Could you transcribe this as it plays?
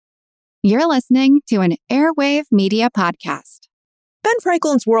You're listening to an Airwave Media Podcast. Ben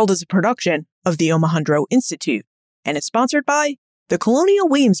Franklin's World is a production of the Omohundro Institute and is sponsored by the Colonial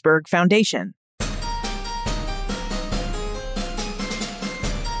Williamsburg Foundation.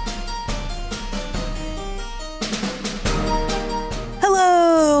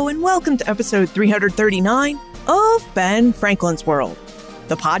 Hello, and welcome to episode 339 of Ben Franklin's World,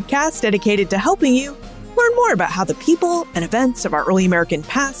 the podcast dedicated to helping you learn more about how the people and events of our early American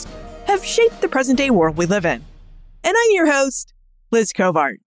past have shaped the present-day world we live in. And I'm your host, Liz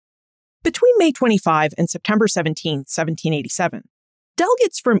Covart. Between May 25 and September 17, 1787,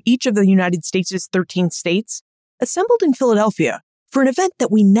 delegates from each of the United States' 13 states assembled in Philadelphia for an event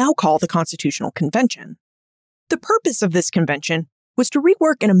that we now call the Constitutional Convention. The purpose of this convention was to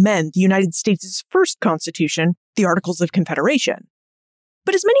rework and amend the United States' first constitution, the Articles of Confederation.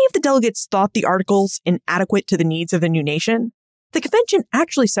 But as many of the delegates thought the articles inadequate to the needs of the new nation, the convention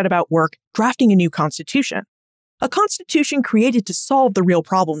actually set about work drafting a new constitution, a constitution created to solve the real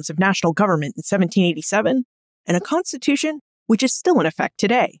problems of national government in 1787, and a constitution which is still in effect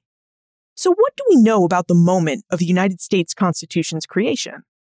today. So what do we know about the moment of the United States Constitution's creation?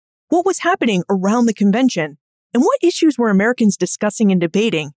 What was happening around the convention, and what issues were Americans discussing and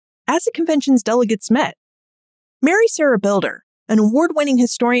debating as the convention's delegates met? Sarah Bilder, an award-winning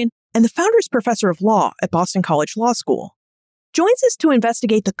historian and the founders professor of law at Boston College Law School, joins us to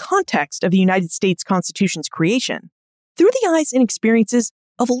investigate the context of the United States Constitution's creation through the eyes and experiences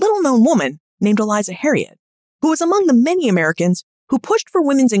of a little-known woman named Eliza Harriot, who was among the many Americans who pushed for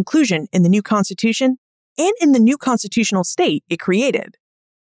women's inclusion in the new Constitution and in the new constitutional state it created.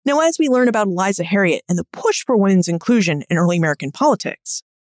 Now, as we learn about Eliza Harriot and the push for women's inclusion in early American politics,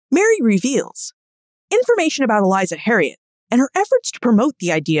 Mary reveals information about Eliza Harriot and her efforts to promote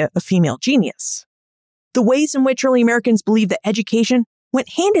the idea of female genius, the ways in which early Americans believed that education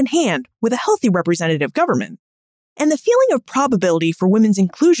went hand in hand with a healthy representative government, and the feeling of probability for women's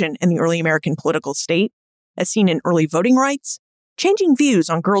inclusion in the early American political state, as seen in early voting rights, changing views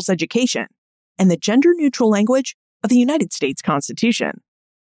on girls' education, and the gender-neutral language of the United States Constitution.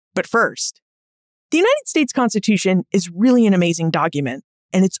 But first, the United States Constitution is really an amazing document,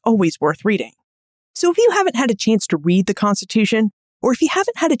 and it's always worth reading. So if you haven't had a chance to read the Constitution, or if you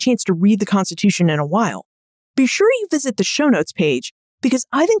haven't had a chance to read the Constitution in a while, be sure you visit the show notes page because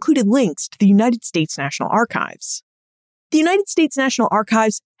I've included links to the United States National Archives. The United States National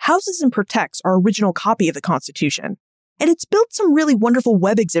Archives houses and protects our original copy of the Constitution, and it's built some really wonderful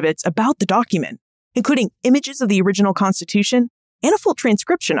web exhibits about the document, including images of the original Constitution and a full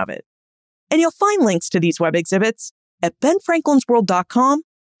transcription of it. And you'll find links to these web exhibits at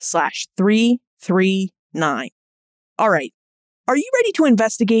benfranklinsworld.com/339. All right. Are you ready to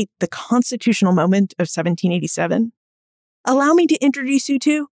investigate the constitutional moment of 1787? Allow me to introduce you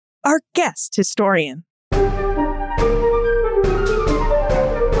to our guest historian.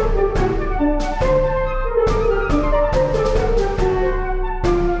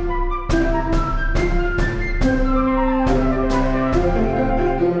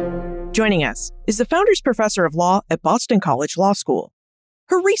 Joining us is the founders professor of law at Boston College Law School.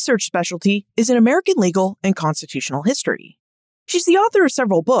 Her research specialty is in American legal and constitutional history. She's the author of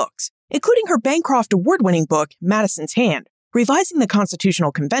several books, including her Bancroft award-winning book, Madison's Hand, Revising the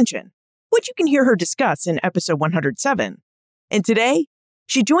Constitutional Convention, which you can hear her discuss in episode 107. And today,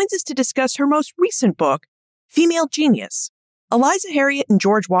 she joins us to discuss her most recent book, Female Genius, Eliza Harriot and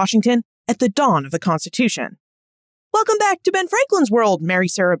George Washington at the Dawn of the Constitution. Welcome back to Ben Franklin's World,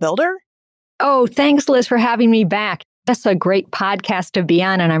 Sarah Bilder. Oh, thanks, Liz, for having me back. That's a great podcast to be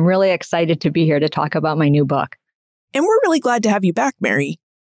on, and I'm really excited to be here to talk about my new book. And we're really glad to have you back, Mary.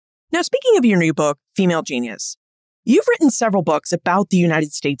 Now, speaking of your new book, Female Genius, you've written several books about the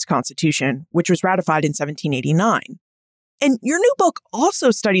United States Constitution, which was ratified in 1789. And your new book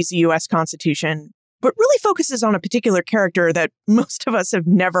also studies the U.S. Constitution, but really focuses on a particular character that most of us have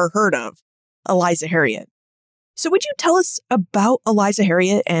never heard of, Eliza Harriot. So would you tell us about Eliza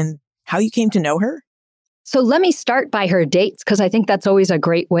Harriot and how you came to know her? So let me start by her dates, because I think that's always a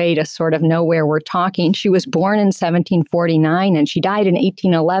great way to sort of know where we're talking. She was born in 1749 and she died in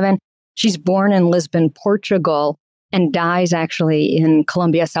 1811. She's born in Lisbon, Portugal, and dies actually in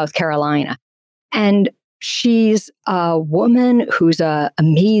Columbia, South Carolina. And she's a woman who's an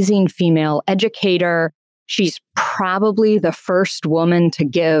amazing female educator. She's probably the first woman to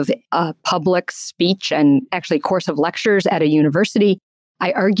give a public speech and actually course of lectures at a university.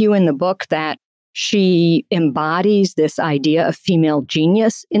 I argue in the book that she embodies this idea of female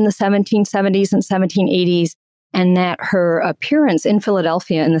genius in the 1770s and 1780s, and that her appearance in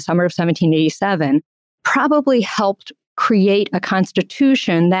Philadelphia in the summer of 1787 probably helped create a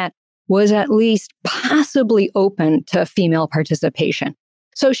constitution that was at least possibly open to female participation.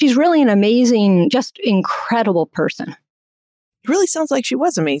 So she's really an amazing, just incredible person. It really sounds like she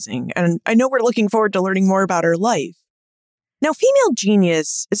was amazing, and I know we're looking forward to learning more about her life. Now, female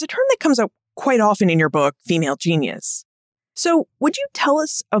genius is a term that comes up quite often in your book, Female Genius. So would you tell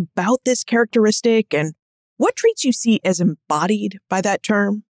us about this characteristic and what traits you see as embodied by that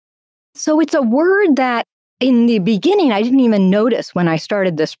term? So it's a word that in the beginning, I didn't even notice when I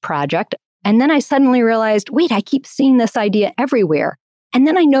started this project. And then I suddenly realized, wait, I keep seeing this idea everywhere. And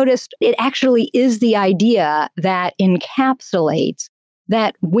then I noticed it actually is the idea that encapsulates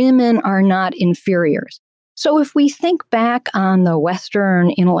that women are not inferiors. So if we think back on the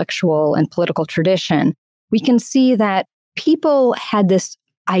Western intellectual and political tradition, we can see that people had this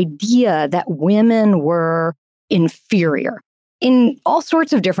idea that women were inferior in all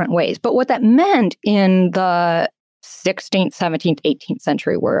sorts of different ways. But what that meant in the 16th, 17th, 18th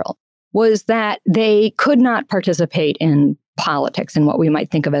century world was that they could not participate in politics in what we might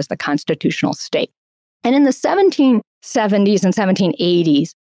think of as the constitutional state. And in the 1770s and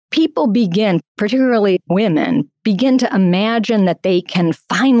 1780s, people begin, particularly women, begin to imagine that they can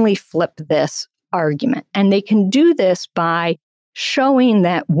finally flip this argument. And they can do this by showing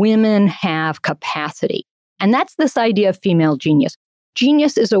that women have capacity. And that's this idea of female genius.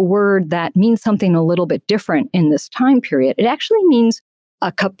 Genius is a word that means something a little bit different in this time period. It actually means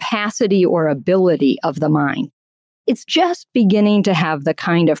a capacity or ability of the mind. It's just beginning to have the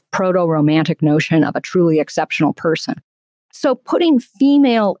kind of proto-romantic notion of a truly exceptional person. So putting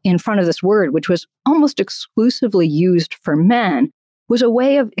female in front of this word, which was almost exclusively used for men, was a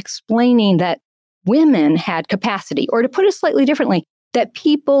way of explaining that women had capacity, or to put it slightly differently, that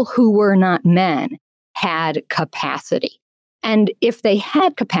people who were not men had capacity. And if they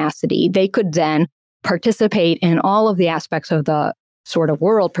had capacity, they could then participate in all of the aspects of the sort of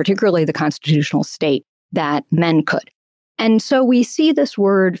world, particularly the constitutional state, that men could. And so we see this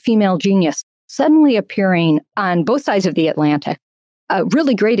word female genius suddenly appearing on both sides of the Atlantic. A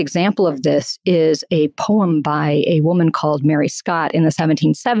really great example of this is a poem by a woman called Mary Scott in the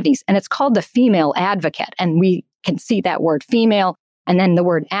 1770s, and it's called The Female Advocate. And we can see that word female and then the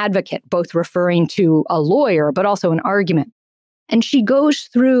word advocate, both referring to a lawyer, but also an argument. And she goes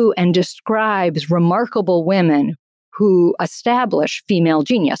through and describes remarkable women who establish female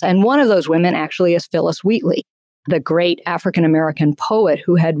genius. And one of those women actually is Phyllis Wheatley, the great African-American poet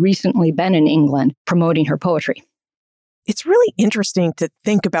who had recently been in England promoting her poetry. It's really interesting to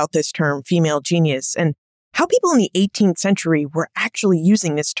think about this term, female genius, and how people in the 18th century were actually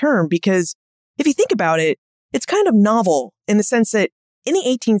using this term, because if you think about it, it's kind of novel in the sense that in the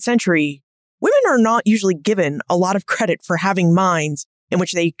 18th century, women are not usually given a lot of credit for having minds in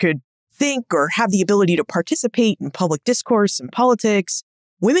which they could think or have the ability to participate in public discourse and politics.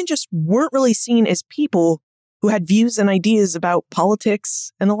 Women just weren't really seen as people who had views and ideas about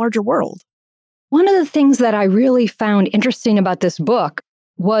politics and the larger world. One of the things that I really found interesting about this book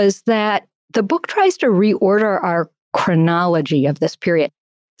was that the book tries to reorder our chronology of this period.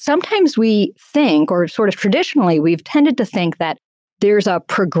 Sometimes we think, or sort of traditionally, we've tended to think that there's a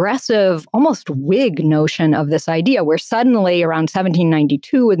progressive, almost Whig notion of this idea, where suddenly around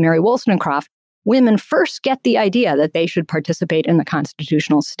 1792 with Mary Wollstonecraft, women first get the idea that they should participate in the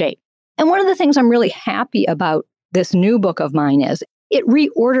constitutional state. And one of the things I'm really happy about this new book of mine is it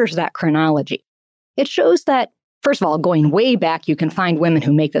reorders that chronology. It shows that, first of all, going way back, you can find women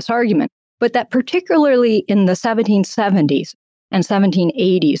who make this argument, but that particularly in the 1770s and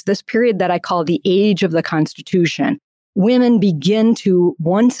 1780s, this period that I call the age of the Constitution, women begin to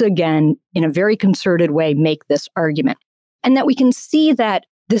once again, in a very concerted way, make this argument. And that we can see that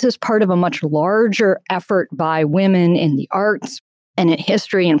this is part of a much larger effort by women in the arts and in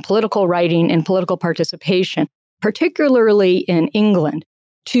history and political writing and political participation, particularly in England,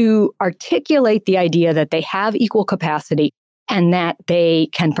 to articulate the idea that they have equal capacity and that they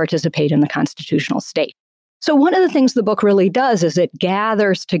can participate in the constitutional state. So one of the things the book really does is it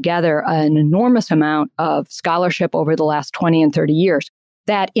gathers together an enormous amount of scholarship over the last 20 and 30 years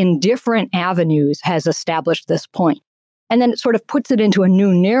that in different avenues has established this point. And then it sort of puts it into a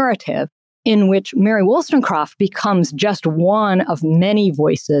new narrative in which Mary Wollstonecraft becomes just one of many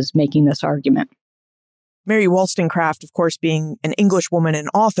voices making this argument. Mary Wollstonecraft, of course, being an English woman and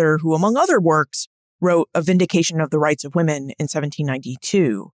author who, among other works, wrote A Vindication of the Rights of Women in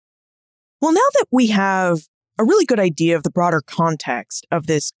 1792. Well, now that we have a really good idea of the broader context of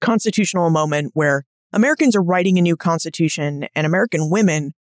this constitutional moment where Americans are writing a new constitution and American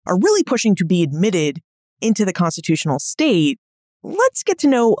women are really pushing to be admitted into the constitutional state, let's get to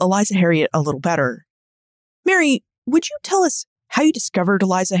know Eliza Harriot a little better. Mary, would you tell us how you discovered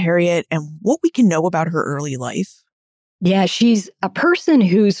Eliza Harriot, and what we can know about her early life? Yeah, she's a person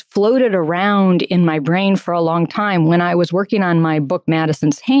who's floated around in my brain for a long time. When I was working on my book,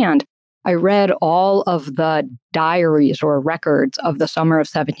 Madison's Hand, I read all of the diaries or records of the summer of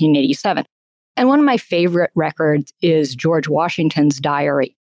 1787. And one of my favorite records is George Washington's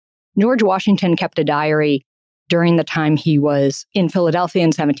diary. George Washington kept a diary during the time he was in Philadelphia in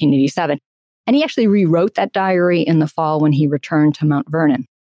 1787. And he actually rewrote that diary in the fall when he returned to Mount Vernon.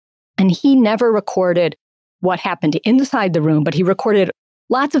 And he never recorded what happened inside the room, but he recorded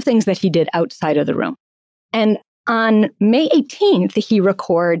lots of things that he did outside of the room. And on May 18th, he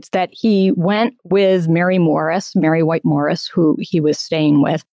records that he went with Mary White Morris, who he was staying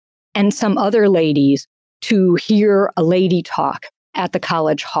with, and some other ladies to hear a lady talk at the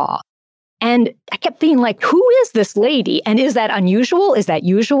college hall. And I kept thinking, like, who is this lady? And is that unusual? Is that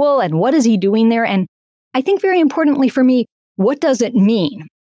usual? And what is he doing there? And I think very importantly for me, what does it mean?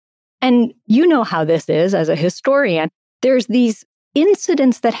 And you know how this is as a historian. There's these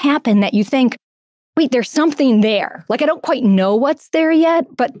incidents that happen that you think, wait, there's something there. Like, I don't quite know what's there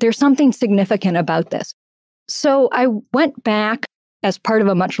yet, but there's something significant about this. So I went back as part of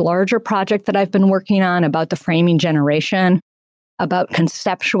a much larger project that I've been working on about the framing generation, about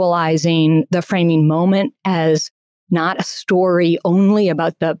conceptualizing the framing moment as not a story only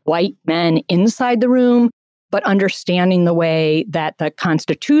about the white men inside the room, but understanding the way that the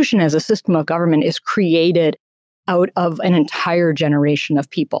Constitution as a system of government is created out of an entire generation of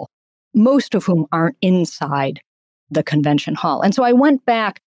people, most of whom aren't inside the convention hall. And so I went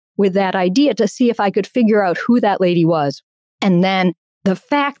back with that idea to see if I could figure out who that lady was. And then the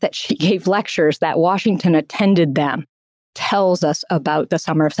fact that she gave lectures, that Washington attended them, tells us about the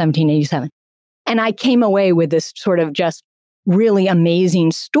summer of 1787. And I came away with this sort of just really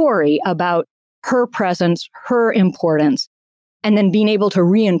amazing story about her presence, her importance, and then being able to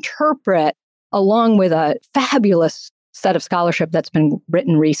reinterpret, along with a fabulous set of scholarship that's been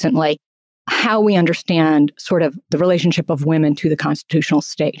written recently, how we understand sort of the relationship of women to the constitutional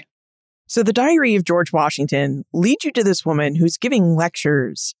state. So the diary of George Washington leads you to this woman who's giving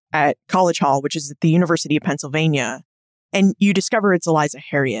lectures at College Hall, which is at the University of Pennsylvania, and you discover it's Eliza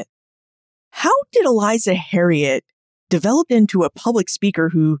Harriot. How did Eliza Harriot develop into a public speaker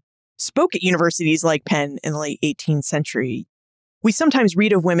who spoke at universities like Penn in the late 18th century? We sometimes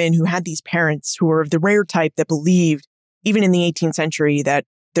read of women who had these parents who were of the rare type that believed, even in the 18th century, that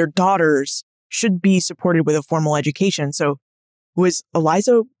their daughters should be supported with a formal education. So was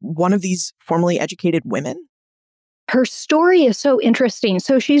Eliza one of these formally educated women? Her story is so interesting.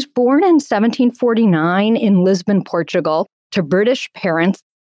 So she's born in 1749 in Lisbon, Portugal, to British parents.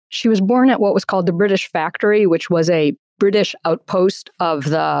 She was born at what was called the British Factory, which was a British outpost of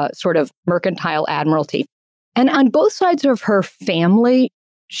the sort of mercantile admiralty. And on both sides of her family,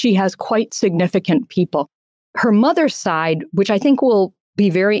 she has quite significant people. Her mother's side, which I think will be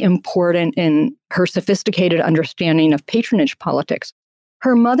very important in her sophisticated understanding of patronage politics.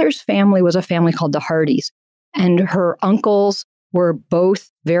 Her mother's family was a family called the Hardys, and her uncles were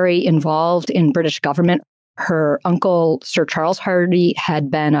both very involved in British government. Her uncle, Sir Charles Hardy, had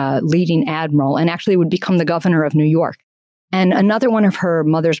been a leading admiral and actually would become the governor of New York. And another one of her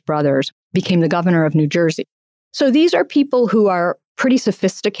mother's brothers became the governor of New Jersey. So these are people who are pretty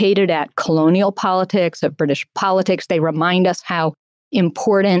sophisticated at colonial politics, of British politics. They remind us how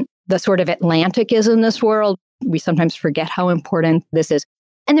important the sort of Atlantic is in this world. We sometimes forget how important this is.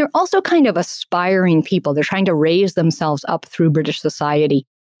 And they're also kind of aspiring people. They're trying to raise themselves up through British society,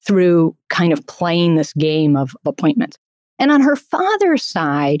 through kind of playing this game of appointments. And on her father's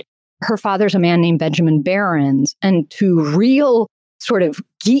side, her father's a man named Benjamin Barons. And to real sort of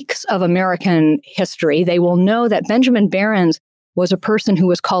geeks of American history, they will know that Benjamin Barons was a person who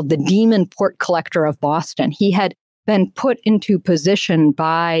was called the Demon Port Collector of Boston. He had been put into position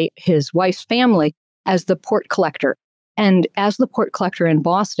by his wife's family as the port collector. And as the port collector in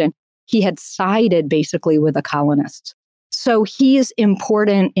Boston, he had sided basically with the colonists. So he is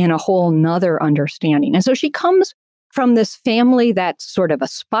important in a whole nother understanding. And so she comes from this family that's sort of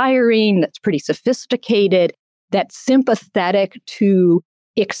aspiring, that's pretty sophisticated, that's sympathetic to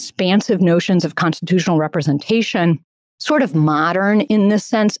expansive notions of constitutional representation, sort of modern in this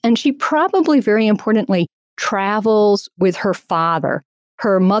sense. And she probably, very importantly, travels with her father.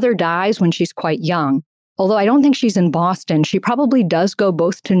 Her mother dies when she's quite young. Although I don't think she's in Boston, she probably does go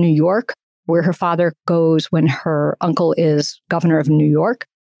both to New York, where her father goes when her uncle is governor of New York,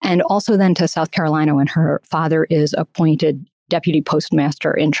 and also then to South Carolina when her father is appointed deputy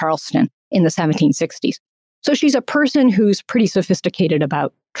postmaster in Charleston in the 1760s. So she's a person who's pretty sophisticated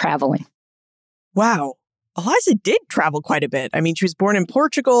about traveling. Wow. Eliza did travel quite a bit. I mean, she was born in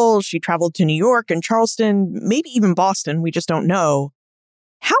Portugal. She traveled to New York and Charleston, maybe even Boston. We just don't know.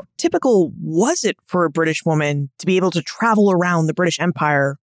 How typical was it for a British woman to be able to travel around the British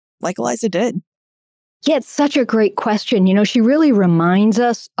Empire like Eliza did? Yeah, it's such a great question. She really reminds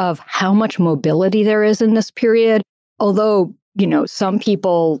us of how much mobility there is in this period. Although, some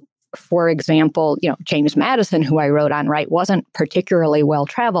people, for example, James Madison, who I wrote on, right, wasn't particularly well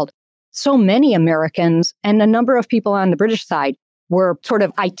traveled. So many Americans and a number of people on the British side were sort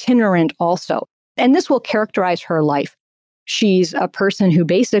of itinerant also. And this will characterize her life. She's a person who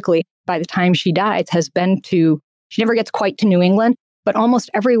basically, by the time she dies, she never gets quite to New England, but almost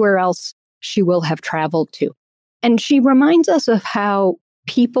everywhere else she will have traveled to. And she reminds us of how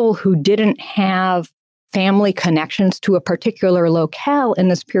people who didn't have family connections to a particular locale in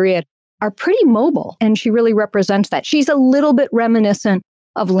this period are pretty mobile. And she really represents that. She's a little bit reminiscent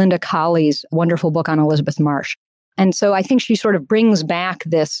of Linda Colley's wonderful book on Elizabeth Marsh. And so I think she sort of brings back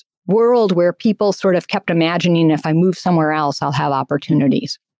this world where people sort of kept imagining, if I move somewhere else, I'll have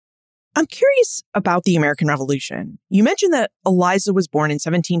opportunities. I'm curious about the American Revolution. You mentioned that Eliza was born in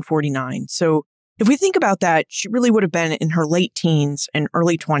 1749. So if we think about that, she really would have been in her late teens and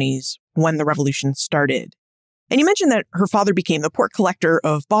early 20s when the revolution started. And you mentioned that her father became the port collector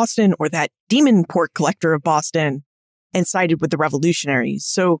of Boston, or that demon port collector of Boston, and sided with the revolutionaries.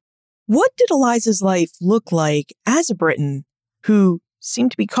 So what did Eliza's life look like as a Briton who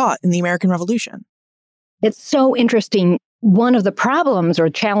seemed to be caught in the American Revolution? It's so interesting. One of the problems or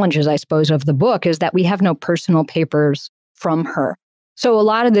challenges, I suppose, of the book is that we have no personal papers from her. So a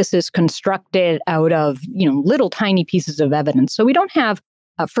lot of this is constructed out of, little tiny pieces of evidence. So we don't have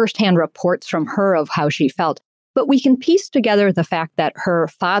firsthand reports from her of how she felt, but we can piece together the fact that her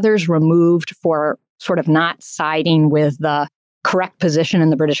father's removed for sort of not siding with the correct position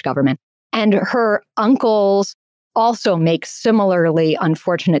in the British government. And her uncles also make similarly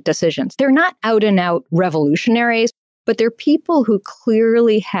unfortunate decisions. They're not out and out revolutionaries, but they're people who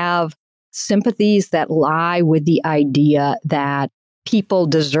clearly have sympathies that lie with the idea that people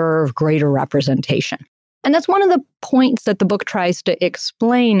deserve greater representation. And that's one of the points that the book tries to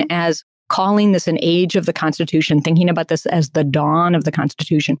explain as calling this an age of the Constitution, thinking about this as the dawn of the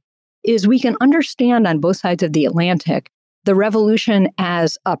Constitution, is we can understand on both sides of the Atlantic the revolution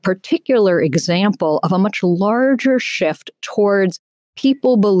as a particular example of a much larger shift towards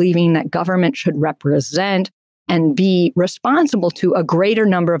people believing that government should represent and be responsible to a greater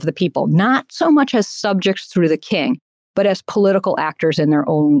number of the people, not so much as subjects through the king, but as political actors in their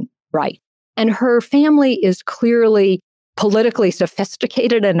own right. And her family is clearly politically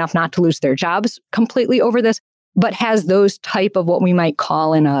sophisticated enough not to lose their jobs completely over this, but has those type of what we might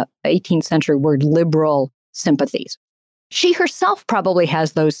call in a 18th century word liberal sympathies. She herself probably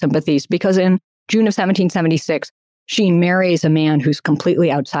has those sympathies because in June of 1776, she marries a man who's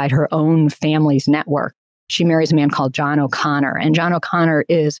completely outside her own family's network. She marries a man called John O'Connor, and John O'Connor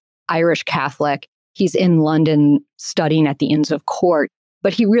is Irish Catholic. He's in London studying at the Inns of Court,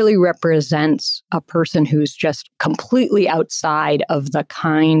 but he really represents a person who's just completely outside of the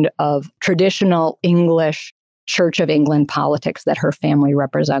kind of traditional English Church of England politics that her family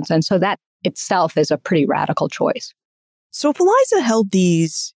represents. And so that itself is a pretty radical choice. So if Eliza held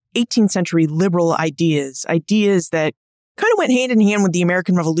these 18th century liberal ideas that kind of went hand in hand with the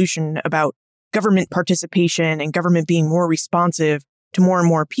American Revolution about government participation and government being more responsive to more and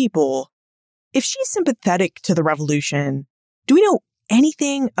more people, if she's sympathetic to the revolution, do we know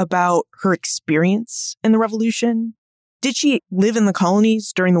anything about her experience in the revolution? Did she live in the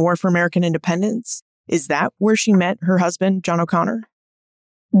colonies during the War for American Independence? Is that where she met her husband, John O'Connor?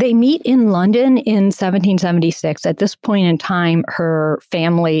 They meet in London in 1776. At this point in time, her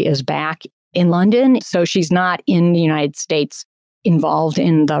family is back in London, so she's not in the United States involved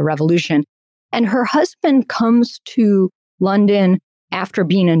in the revolution. And her husband comes to London after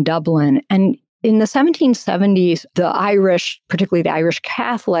being in Dublin. And in the 1770s, the Irish, particularly the Irish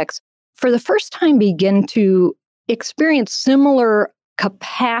Catholics, for the first time begin to experience similar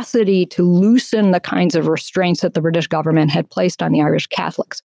capacity to loosen the kinds of restraints that the British government had placed on the Irish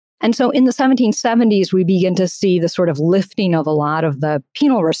Catholics. And so in the 1770s, we begin to see the sort of lifting of a lot of the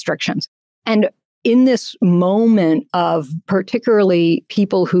penal restrictions. And in this moment of particularly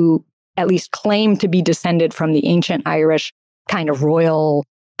people who at least claim to be descended from the ancient Irish kind of royal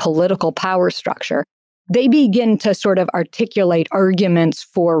political power structure, they begin to sort of articulate arguments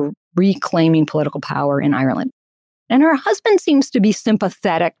for reclaiming political power in Ireland. And her husband seems to be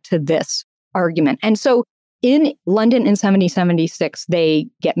sympathetic to this argument. And so in London in 1776, they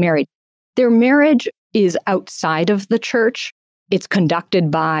get married. Their marriage is outside of the church. It's conducted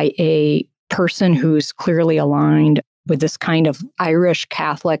by a person who's clearly aligned with this kind of Irish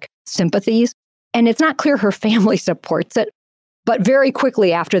Catholic sympathies. And it's not clear her family supports it. But very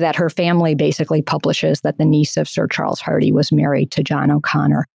quickly after that, her family basically publishes that the niece of Sir Charles Hardy was married to John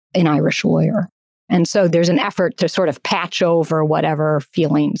O'Connor, an Irish lawyer. And so there's an effort to sort of patch over whatever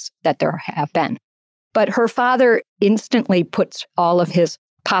feelings that there have been. But her father instantly puts all of his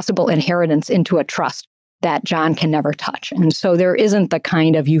possible inheritance into a trust that John can never touch. And so there isn't the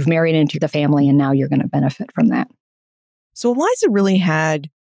kind of you've married into the family and now you're going to benefit from that. So Eliza really had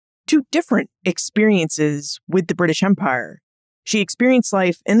two different experiences with the British Empire. She experienced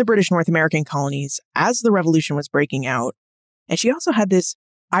life in the British North American colonies as the revolution was breaking out. And she also had this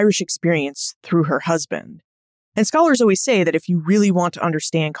Irish experience through her husband. And scholars always say that if you really want to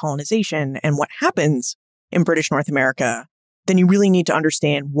understand colonization and what happens in British North America, then you really need to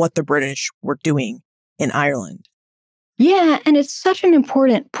understand what the British were doing in Ireland. Yeah, and it's such an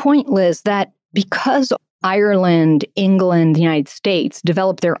important point, Liz, that because Ireland, England, the United States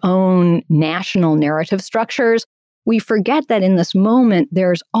developed their own national narrative structures, we forget that in this moment,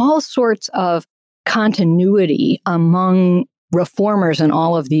 there's all sorts of continuity among reformers in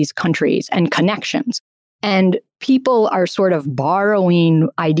all of these countries and connections. And people are sort of borrowing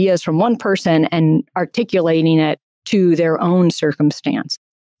ideas from one person and articulating it to their own circumstance.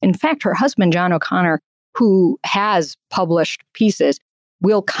 In fact, her husband, John O'Connor, who has published pieces,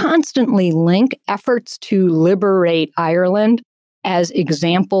 will constantly link efforts to liberate Ireland as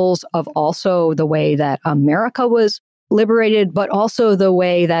examples of also the way that America was liberated, but also the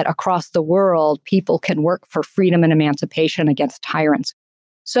way that across the world, people can work for freedom and emancipation against tyrants.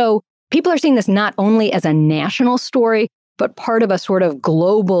 So people are seeing this not only as a national story, but part of a sort of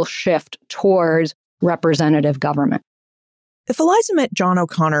global shift towards representative government. If Eliza met John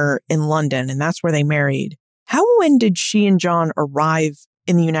O'Connor in London, and that's where they married, how and when did she and John arrive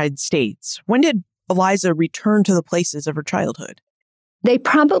in the United States? When did Eliza return to the places of her childhood? They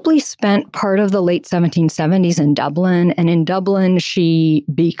probably spent part of the late 1770s in Dublin. And in Dublin, she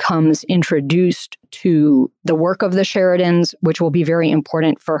becomes introduced to the work of the Sheridans, which will be very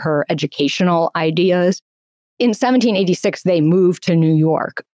important for her educational ideas. In 1786, they moved to New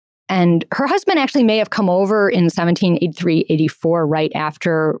York. And her husband actually may have come over in 1783-84, right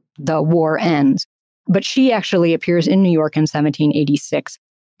after the war ends. But she actually appears in New York in 1786.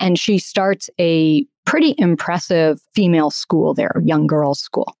 And she starts a pretty impressive female school there, young girls'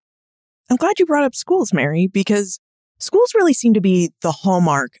 school. I'm glad you brought up schools, Mary, because schools really seem to be the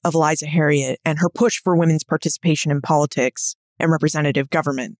hallmark of Eliza Harriot and her push for women's participation in politics and representative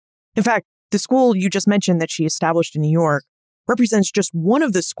government. In fact, the school you just mentioned that she established in New York represents just one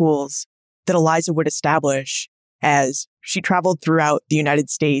of the schools that Eliza would establish as she traveled throughout the United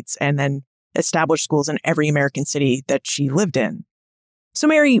States and then established schools in every American city that she lived in. So,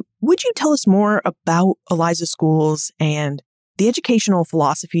 Mary, would you tell us more about Eliza's schools and the educational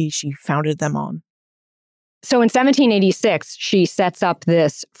philosophy she founded them on? So in 1786, she sets up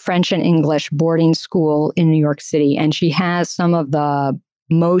this French and English boarding school in New York City, and she has some of the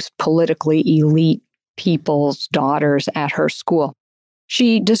most politically elite people's daughters at her school.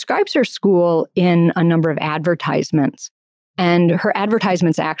 She describes her school in a number of advertisements. And her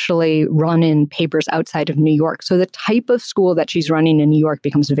advertisements actually run in papers outside of New York. So the type of school that she's running in New York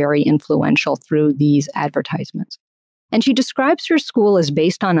becomes very influential through these advertisements. And she describes her school as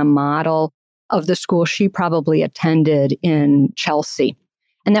based on a model of the school she probably attended in Chelsea.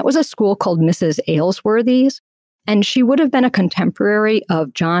 And that was a school called Mrs. Aylesworthy's. And she would have been a contemporary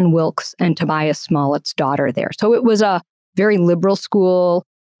of John Wilkes and Tobias Smollett's daughter there. So it was a very liberal school,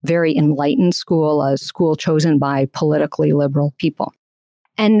 very enlightened school, a school chosen by politically liberal people.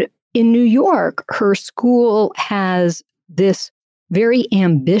 And in New York, her school has this very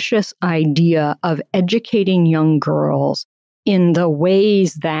ambitious idea of educating young girls in the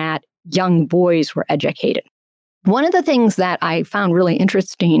ways that young boys were educated. One of the things that I found really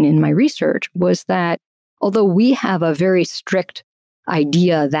interesting in my research was that although we have a very strict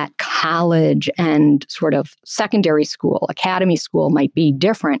idea that college and sort of secondary school, academy school might be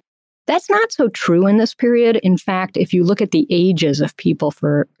different, that's not so true in this period. In fact, if you look at the ages of people,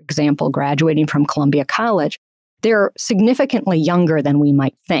 for example, graduating from Columbia College, they're significantly younger than we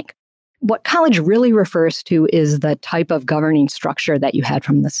might think. What college really refers to is the type of governing structure that you had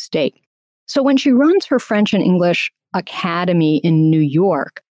from the state. So when she runs her French and English academy in New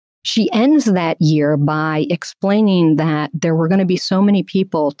York, she ends that year by explaining that there were going to be so many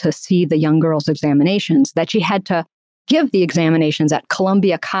people to see the young girls' examinations that she had to give the examinations at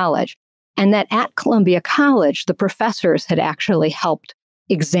Columbia College, and that at Columbia College, the professors had actually helped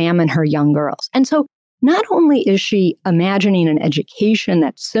examine her young girls. And so not only is she imagining an education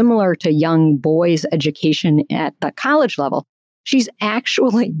that's similar to young boys' education at the college level, she's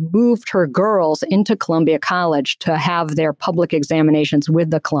actually moved her girls into Columbia College to have their public examinations with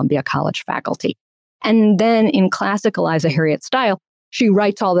the Columbia College faculty. And then in classic Eliza Harriot style, she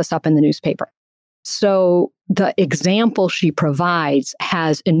writes all this up in the newspaper. So the example she provides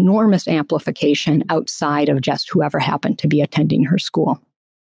has enormous amplification outside of just whoever happened to be attending her school.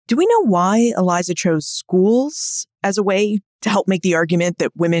 Do we know why Eliza chose schools as a way to help make the argument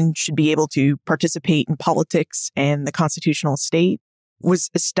that women should be able to participate in politics and the constitutional state? Was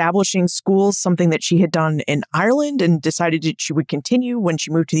establishing schools something that she had done in Ireland and decided that she would continue when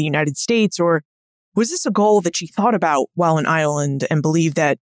she moved to the United States? Or was this a goal that she thought about while in Ireland and believed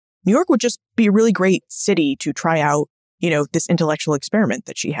that New York would just be a really great city to try out, this intellectual experiment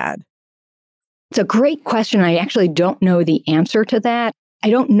that she had? It's a great question. I actually don't know the answer to that. I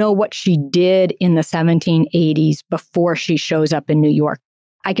don't know what she did in the 1780s before she shows up in New York.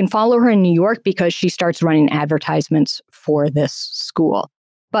 I can follow her in New York because she starts running advertisements for this school.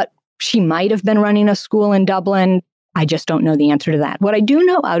 But she might have been running a school in Dublin. I just don't know the answer to that. What I do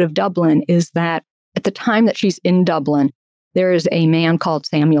know out of Dublin is that at the time that she's in Dublin, there is a man called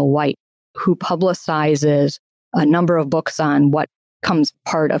Samuel White who publicizes a number of books on what comes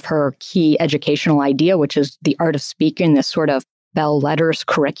part of her key educational idea, which is the art of speaking, this sort of bell letters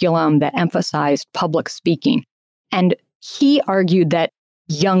curriculum that emphasized public speaking. And he argued that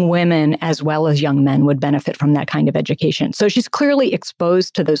young women as well as young men would benefit from that kind of education. So she's clearly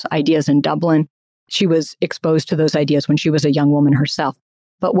exposed to those ideas in Dublin. She was exposed to those ideas when she was a young woman herself.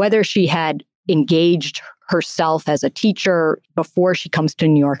 But whether she had engaged herself as a teacher before she comes to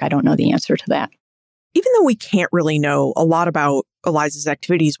New York, I don't know the answer to that. Even though we can't really know a lot about Eliza's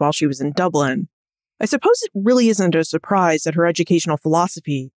activities while she was in Dublin, I suppose it really isn't a surprise that her educational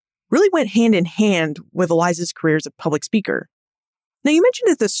philosophy really went hand in hand with Eliza's career as a public speaker. Now, you mentioned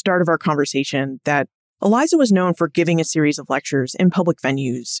at the start of our conversation that Eliza was known for giving a series of lectures in public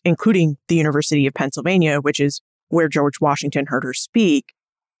venues, including the University of Pennsylvania, which is where George Washington heard her speak.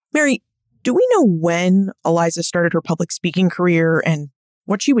 Mary, do we know when Eliza started her public speaking career and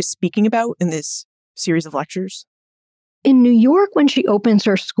what she was speaking about in this series of lectures? In New York, when she opens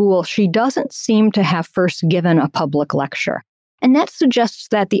her school, she doesn't seem to have first given a public lecture. And that suggests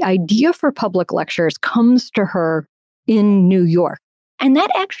that the idea for public lectures comes to her in New York. And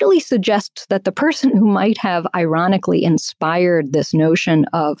that actually suggests that the person who might have ironically inspired this notion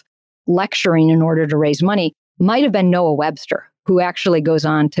of lecturing in order to raise money might have been Noah Webster, who actually goes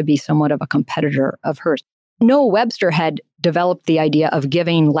on to be somewhat of a competitor of hers. Noah Webster had developed the idea of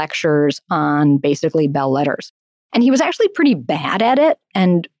giving lectures on basically bell letters. And he was actually pretty bad at it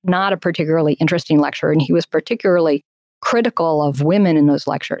and not a particularly interesting lecturer. And he was particularly critical of women in those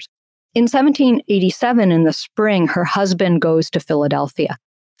lectures. In 1787, in the spring, her husband goes to Philadelphia.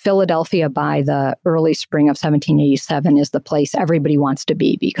 Philadelphia, by the early spring of 1787, is the place everybody wants to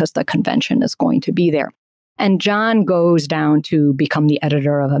be because the convention is going to be there. And John goes down to become the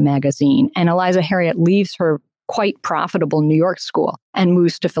editor of a magazine. And Eliza Harriot leaves her quite profitable New York school and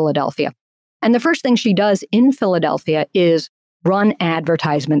moves to Philadelphia. And the first thing she does in Philadelphia is run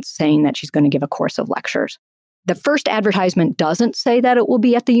advertisements saying that she's going to give a course of lectures. The first advertisement doesn't say that it will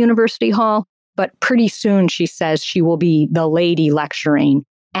be at the University Hall, but pretty soon she says she will be the lady lecturing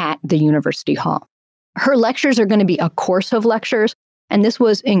at the University Hall. Her lectures are going to be a course of lectures, and this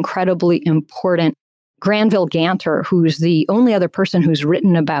was incredibly important. Granville Ganter, who's the only other person who's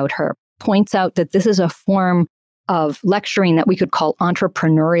written about her, points out that this is a form of lecturing that we could call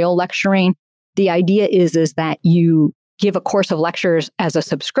entrepreneurial lecturing. The idea is that you give a course of lectures as a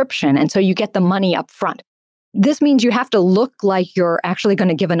subscription, and so you get the money up front. This means you have to look like you're actually going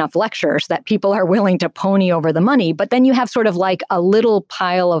to give enough lectures that people are willing to pony over the money, but then you have sort of like a little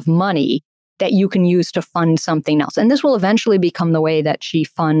pile of money that you can use to fund something else. And this will eventually become the way that she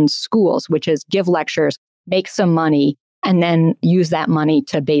funds schools, which is give lectures, make some money, and then use that money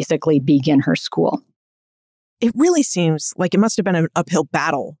to basically begin her school. It really seems like it must have been an uphill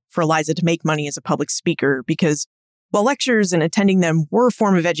battle for Eliza to make money as a public speaker because while lectures and attending them were a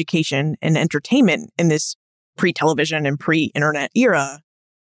form of education and entertainment in this pre-television and pre-internet era,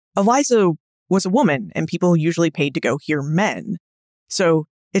 Eliza was a woman and people usually paid to go hear men. So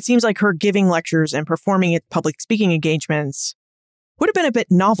it seems like her giving lectures and performing at public speaking engagements would have been a bit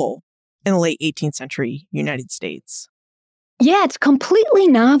novel in the late 18th century United States. Yeah, it's completely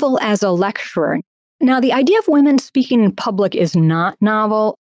novel as a lecturer. Now, the idea of women speaking in public is not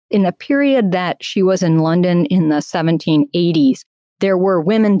novel. In the period that she was in London in the 1780s, there were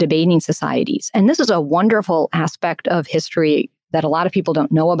women debating societies. And this is a wonderful aspect of history that a lot of people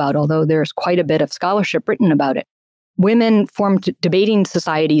don't know about, although there's quite a bit of scholarship written about it. Women formed debating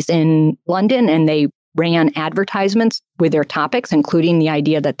societies in London, and they ran advertisements with their topics, including the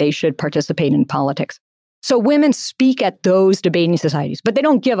idea that they should participate in politics. So women speak at those debating societies, but they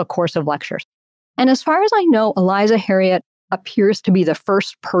don't give a course of lectures. And as far as I know, Eliza Harriot appears to be the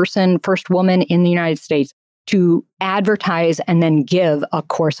first woman in the United States to advertise and then give a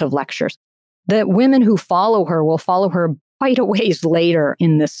course of lectures. The women who follow her will follow her quite a ways later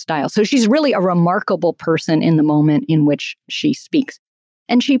in this style. So she's really a remarkable person in the moment in which she speaks.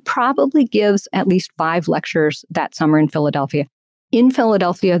 And she probably gives at least 5 lectures that summer in Philadelphia. In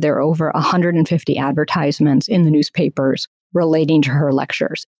Philadelphia, there are over 150 advertisements in the newspapers relating to her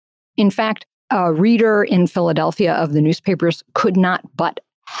lectures. In fact, a reader in Philadelphia of the newspapers could not but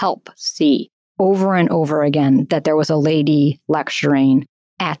help see over and over again that there was a lady lecturing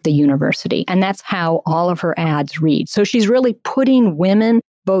at the university. And that's how all of her ads read. So she's really putting women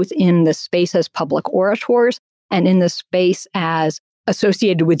both in the space as public orators and in the space as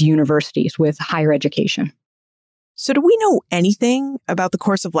associated with universities, with higher education. So do we know anything about the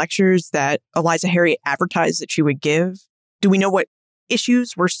course of lectures that Eliza Harriot advertised that she would give? Do we know what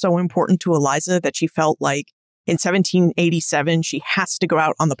issues were so important to Eliza that she felt like in 1787 she has to go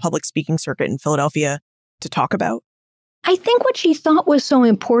out on the public speaking circuit in Philadelphia to talk about? I think what she thought was so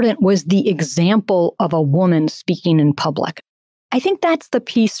important was the example of a woman speaking in public. I think that's the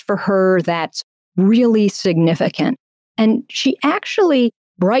piece for her that's really significant. And she actually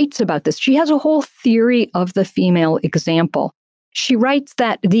writes about this. She has a whole theory of the female example. She writes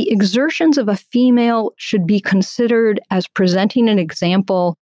that the exertions of a female should be considered as presenting an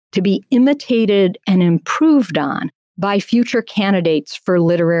example to be imitated and improved on by future candidates for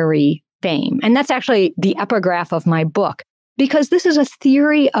literary fame. And that's actually the epigraph of my book, because this is a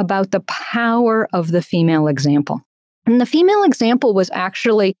theory about the power of the female example. And the female example was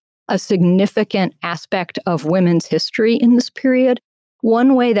actually a significant aspect of women's history in this period.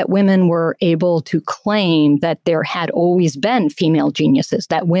 One way that women were able to claim that there had always been female geniuses,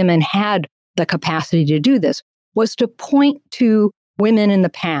 that women had the capacity to do this, was to point to women in the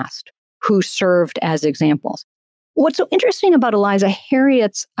past who served as examples. What's so interesting about Eliza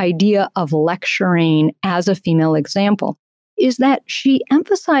Harriot's idea of lecturing as a female example is that she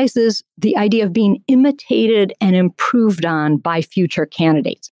emphasizes the idea of being imitated and improved on by future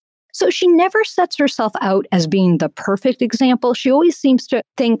candidates. So she never sets herself out as being the perfect example. She always seems to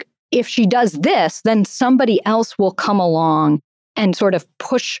think if she does this, then somebody else will come along and sort of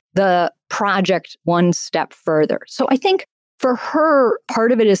push the project one step further. So I think for her,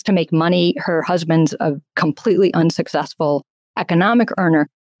 part of it is to make money. Her husband's a completely unsuccessful economic earner.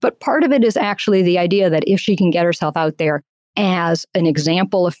 But part of it is actually the idea that if she can get herself out there as an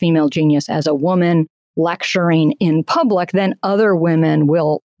example of female genius, as a woman lecturing in public, then other women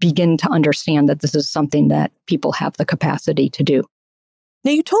will begin to understand that this is something that people have the capacity to do.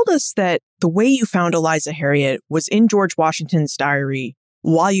 Now, you told us that the way you found Eliza Harriot was in George Washington's diary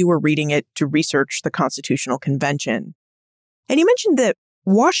while you were reading it to research the Constitutional Convention. And you mentioned that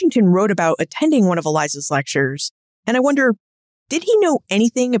Washington wrote about attending one of Eliza's lectures. And I wonder, did he know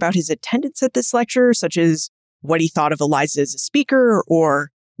anything about his attendance at this lecture, such as what he thought of Eliza as a speaker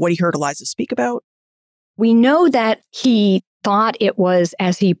or what he heard Eliza speak about? We know that he thought it was,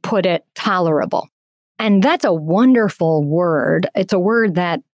 as he put it, tolerable. And that's a wonderful word. It's a word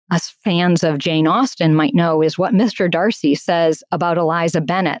that us fans of Jane Austen might know is what Mr. Darcy says about Eliza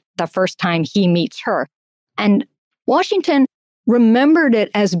Bennet the first time he meets her. And Washington remembered it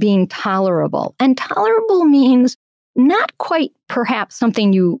as being tolerable. And tolerable means not quite perhaps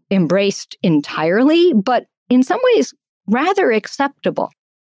something you embraced entirely, but in some ways rather acceptable.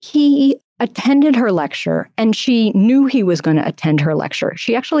 He attended her lecture, and she knew he was going to attend her lecture.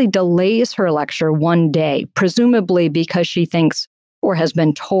 She actually delays her lecture one day, presumably because she thinks or has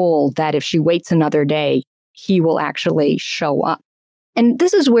been told that if she waits another day, he will actually show up. And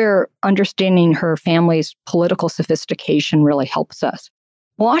this is where understanding her family's political sophistication really helps us.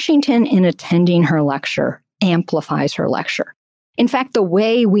 Washington, in attending her lecture, amplifies her lecture. In fact, the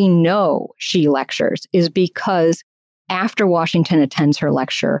way we know she lectures is because after Washington attends her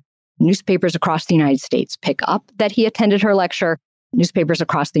lecture, newspapers across the United States pick up that he attended her lecture. Newspapers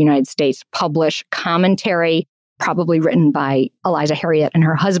across the United States publish commentary, probably written by Eliza Harriot and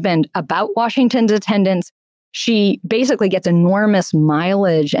her husband, about Washington's attendance. She basically gets enormous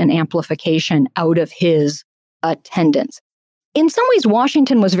mileage and amplification out of his attendance. In some ways,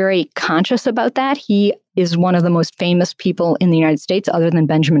 Washington was very conscious about that. He is one of the most famous people in the United States, other than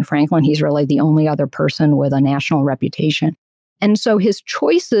Benjamin Franklin. He's really the only other person with a national reputation. And so his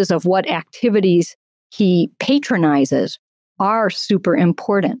choices of what activities he patronizes are super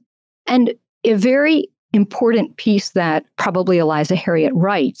important. And a very important piece that probably Eliza Harriot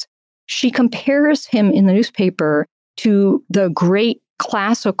writes, she compares him in the newspaper to the great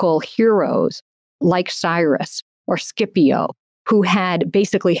classical heroes like Cyrus or Scipio, who had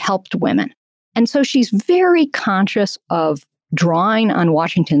basically helped women. And so she's very conscious of drawing on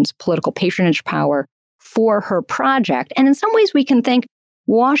Washington's political patronage power for her project. And in some ways, we can think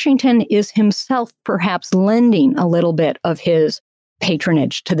Washington is himself perhaps lending a little bit of his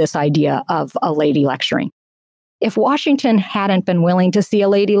patronage to this idea of a lady lecturing. If Washington hadn't been willing to see a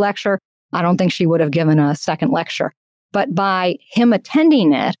lady lecture, I don't think she would have given a second lecture. But by him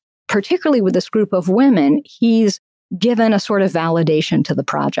attending it, particularly with this group of women, he's given a sort of validation to the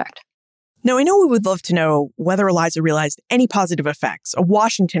project. Now, I know we would love to know whether Eliza realized any positive effects, a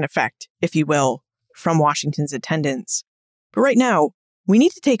Washington effect, if you will, from Washington's attendance. But right now, we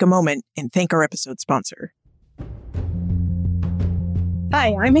need to take a moment and thank our episode sponsor.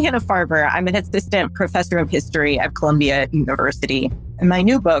 Hi, I'm Hannah Farber. I'm an assistant professor of history at Columbia University. And my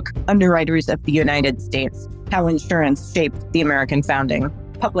new book, Underwriters of the United States, How Insurance Shaped the American Founding,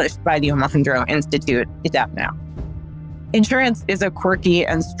 published by the Omohundro Institute, is out now. Insurance is a quirky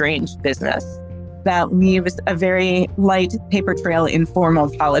and strange business that leaves a very light paper trail in formal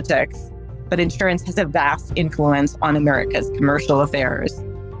politics, but insurance has a vast influence on America's commercial affairs.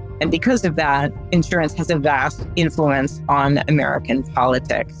 And because of that, insurance has a vast influence on American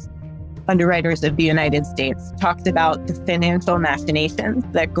politics. Underwriters of the United States talked about the financial machinations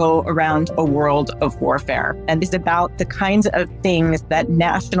that go around a world of warfare, and is about the kinds of things that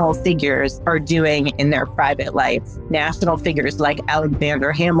national figures are doing in their private lives. National figures like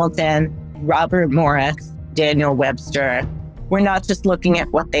Alexander Hamilton, Robert Morris, Daniel Webster. We're not just looking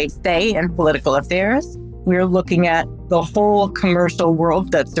at what they say in political affairs. We're looking at the whole commercial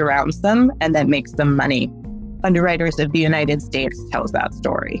world that surrounds them and that makes them money. Underwriters of the United States tells that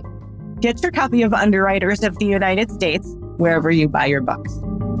story. Get your copy of Underwriters of the United States wherever you buy your books.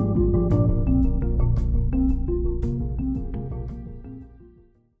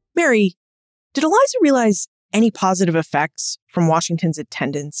 Mary, did Eliza realize any positive effects from Washington's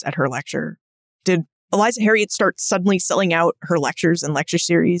attendance at her lecture? Did Eliza Harriot start suddenly selling out her lectures and lecture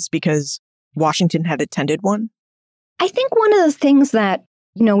series because Washington had attended one? I think one of the things that,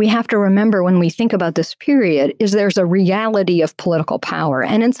 we have to remember when we think about this period is there's a reality of political power.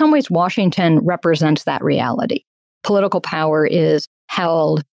 And in some ways, Washington represents that reality. Political power is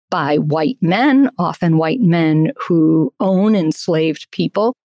held by white men, often white men who own enslaved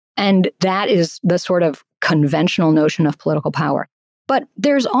people. And that is the sort of conventional notion of political power. But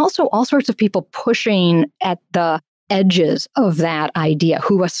there's also all sorts of people pushing at the edges of that idea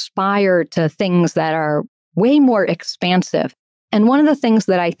who aspire to things that are way more expansive. And one of the things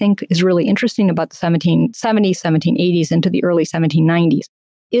that I think is really interesting about the 1770s, 1780s into the early 1790s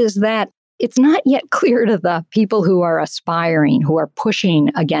is that it's not yet clear to the people who are aspiring, who are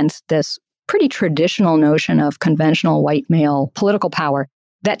pushing against this pretty traditional notion of conventional white male political power,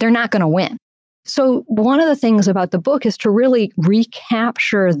 that they're not going to win. So one of the things about the book is to really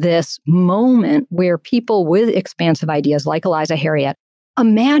recapture this moment where people with expansive ideas like Eliza Harriot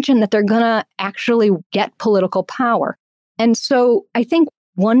imagine that they're going to actually get political power. And so I think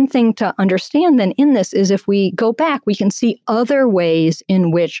one thing to understand then in this is if we go back, we can see other ways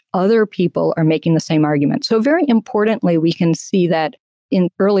in which other people are making the same argument. So very importantly, we can see that in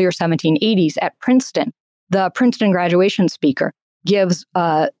earlier 1780s at Princeton, the Princeton graduation speaker gives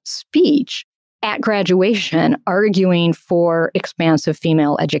a speech at graduation arguing for expansive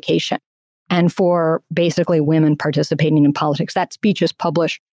female education and for basically women participating in politics. That speech is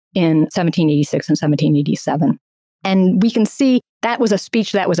published in 1786 and 1787. And we can see that was a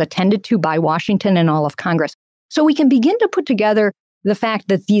speech that was attended to by Washington and all of Congress. So we can begin to put together the fact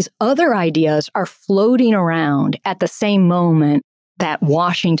that these other ideas are floating around at the same moment that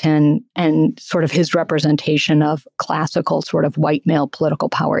Washington and sort of his representation of classical sort of white male political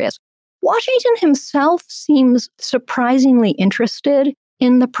power is. Washington himself seems surprisingly interested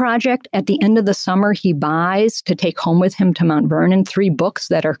in the project. At the end of the summer, he buys to take home with him to Mount Vernon 3 books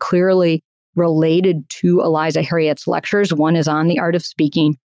that are clearly related to Eliza Harriot's lectures. One is on the art of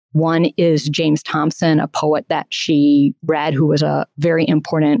speaking. One is James Thompson, a poet that she read, who was a very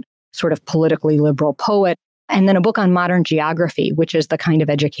important sort of politically liberal poet. And then a book on modern geography, which is the kind of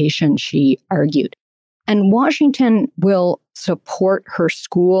education she argued. And Washington will support her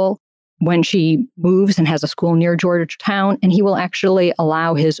school when she moves and has a school near Georgetown. And he will actually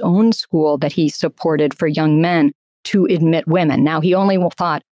allow his own school that he supported for young men to admit women. Now, he only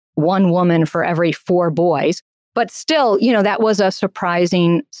thought 1 woman for every 4 boys, but still, that was a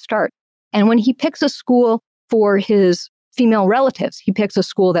surprising start. And when he picks a school for his female relatives. He picks a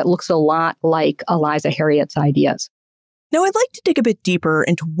school that looks a lot like Eliza Harriot's ideas. Now, I'd like to dig a bit deeper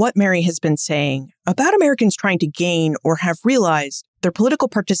into what Mary has been saying about Americans trying to gain or have realized their political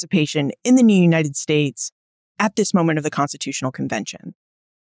participation in the new United States at this moment of the Constitutional Convention.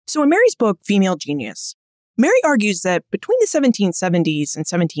 So in Mary's book, Female Genius, Mary argues that between the 1770s and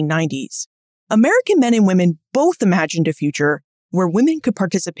 1790s, American men and women both imagined a future where women could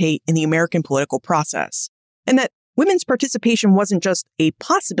participate in the American political process, and that women's participation wasn't just a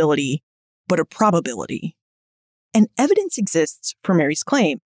possibility, but a probability. And evidence exists for Mary's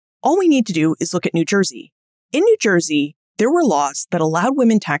claim. All we need to do is look at New Jersey. In New Jersey, there were laws that allowed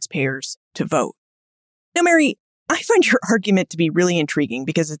women taxpayers to vote. Now, Mary, I find your argument to be really intriguing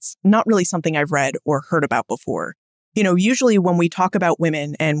because it's not really something I've read or heard about before. Usually when we talk about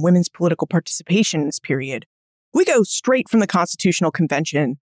women and women's political participation in this period, we go straight from the Constitutional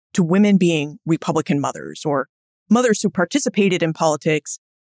Convention to women being Republican mothers or mothers who participated in politics,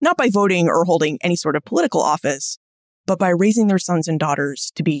 not by voting or holding any sort of political office, but by raising their sons and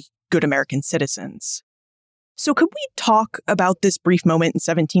daughters to be good American citizens. So could we talk about this brief moment in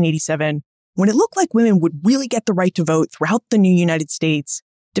 1787 when it looked like women would really get the right to vote throughout the new United States,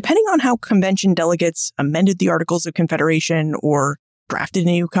 depending on how convention delegates amended the Articles of Confederation or drafted a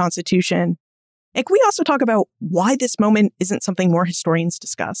new constitution? And can we also talk about why this moment isn't something more historians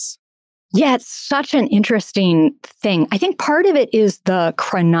discuss? Yeah, it's such an interesting thing. I think part of it is the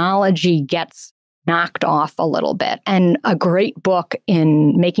chronology gets knocked off a little bit. And a great book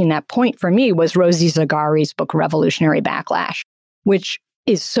in making that point for me was Rosie Zagari's book, Revolutionary Backlash, which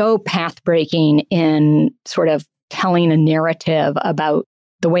is so path-breaking in sort of telling a narrative about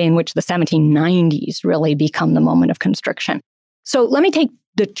the way in which the 1790s really become the moment of constriction. So let me take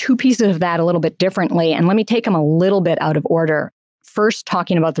the two pieces of that a little bit differently, and let me take them a little bit out of order. First,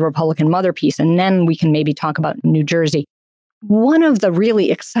 talking about the Republican mother piece, and then we can maybe talk about New Jersey. One of the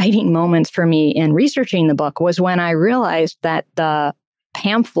really exciting moments for me in researching the book was when I realized that the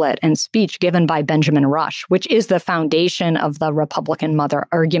pamphlet and speech given by Benjamin Rush, which is the foundation of the Republican mother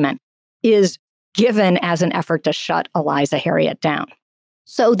argument, is given as an effort to shut Eliza Harriot down.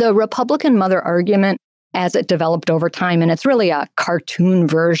 So the Republican mother argument, as it developed over time, and it's really a cartoon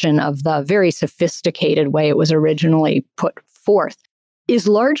version of the very sophisticated way it was originally put forth, is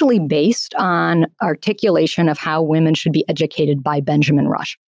largely based on articulation of how women should be educated by Benjamin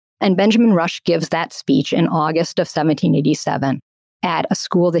Rush. And Benjamin Rush gives that speech in August of 1787 at a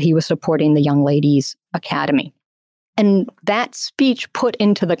school that he was supporting, the Young Ladies Academy. And that speech, put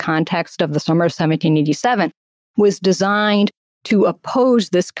into the context of the summer of 1787, was designed to oppose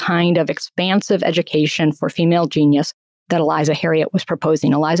this kind of expansive education for female genius that Eliza Harriot was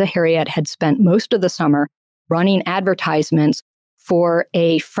proposing. Eliza Harriot had spent most of the summer running advertisements for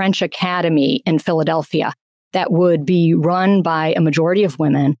a French academy in Philadelphia that would be run by a majority of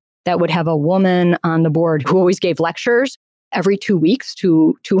women, that would have a woman on the board who always gave lectures every 2 weeks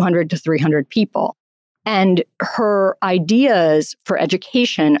to 200 to 300 people. And her ideas for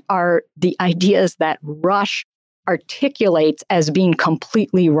education are the ideas that Rush articulates as being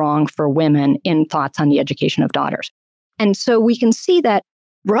completely wrong for women in thoughts on the education of daughters. And so we can see that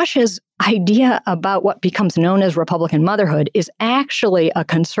Rush's idea about what becomes known as Republican motherhood is actually a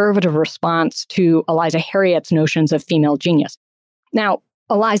conservative response to Eliza Harriot's notions of female genius. Now,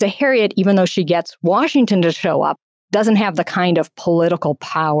 Eliza Harriot, even though she gets Washington to show up, doesn't have the kind of political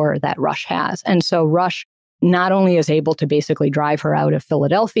power that Rush has. And so Rush not only is able to basically drive her out of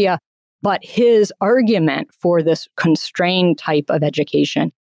Philadelphia, but his argument for this constrained type of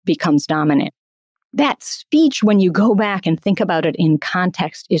education becomes dominant. That speech, when you go back and think about it in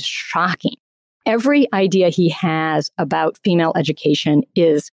context, is shocking. Every idea he has about female education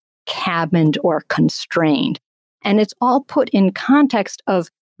is cabined or constrained. And it's all put in context of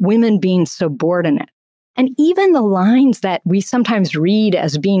women being subordinate. And even the lines that we sometimes read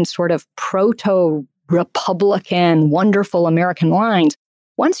as being sort of proto-Republican, wonderful American lines,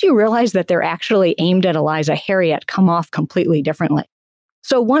 once you realize that they're actually aimed at Eliza Harriot, come off completely differently.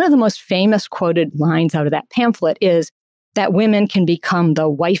 So one of the most famous quoted lines out of that pamphlet is that women can become the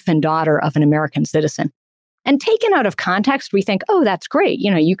wife and daughter of an American citizen. And taken out of context, we think, oh, that's great.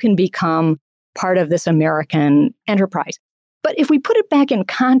 You can become part of this American enterprise. But if we put it back in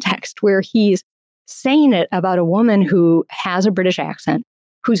context where he's saying it about a woman who has a British accent,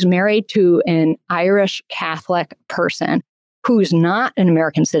 who's married to an Irish Catholic person, who's not an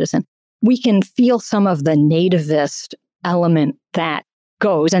American citizen, we can feel some of the nativist element that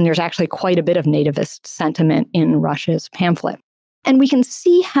goes, and there's actually quite a bit of nativist sentiment in Rush's pamphlet. And we can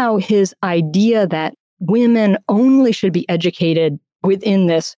see how his idea that women only should be educated within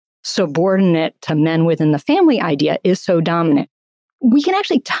this subordinate to men within the family idea is so dominant. We can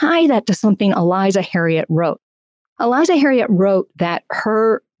actually tie that to something Eliza Harriot wrote. Eliza Harriot wrote that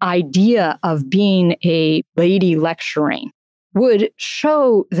her idea of being a lady lecturing would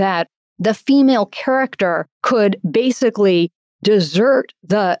show that the female character could basically desert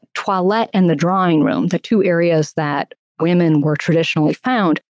the toilette and the drawing room, the two areas that women were traditionally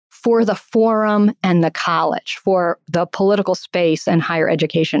found, for the forum and the college, for the political space and higher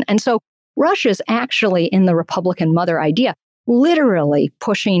education. And so Rush is actually, in the Republican mother idea, literally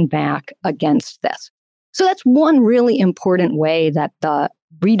pushing back against this. So that's one really important way that the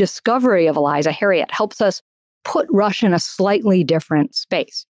rediscovery of Eliza Harriot helps us put Rush in a slightly different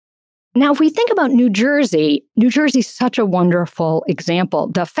space. Now, if we think about New Jersey, New Jersey's such a wonderful example.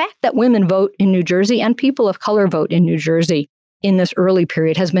 The fact that women vote in New Jersey and people of color vote in New Jersey in this early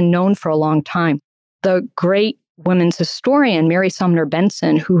period has been known for a long time. The great women's historian, Mary Sumner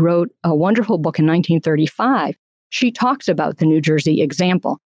Benson, who wrote a wonderful book in 1935, she talks about the New Jersey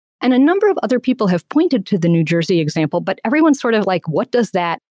example. And a number of other people have pointed to the New Jersey example, but everyone's sort of like, what does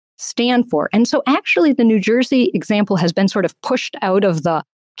that stand for? And so actually the New Jersey example has been sort of pushed out of the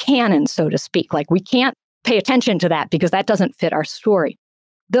canon, so to speak. Like, we can't pay attention to that because that doesn't fit our story.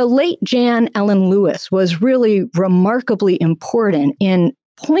 The late Jan Ellen Lewis was really remarkably important in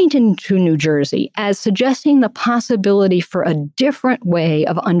pointing to New Jersey as suggesting the possibility for a different way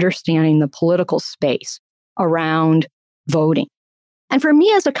of understanding the political space around voting. And for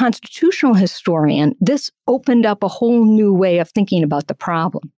me as a constitutional historian, this opened up a whole new way of thinking about the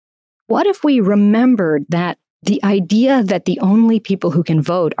problem. What if we remembered that the idea that the only people who can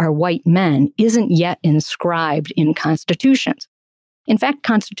vote are white men isn't yet inscribed in constitutions? In fact,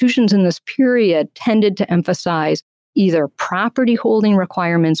 constitutions in this period tended to emphasize either property holding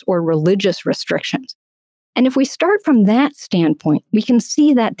requirements or religious restrictions. And if we start from that standpoint, we can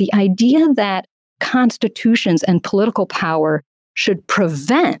see that the idea that constitutions and political power should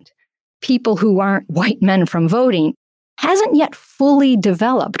prevent people who aren't white men from voting hasn't yet fully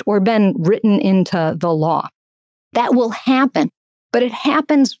developed or been written into the law. That will happen, but it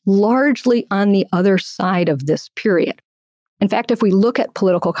happens largely on the other side of this period. In fact, if we look at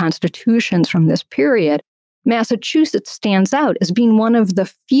political constitutions from this period, Massachusetts stands out as being one of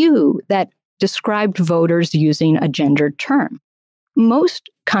the few that described voters using a gendered term. Most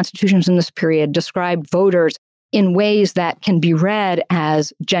constitutions in this period described voters in ways that can be read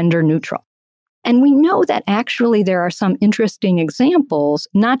as gender neutral. And we know that actually there are some interesting examples,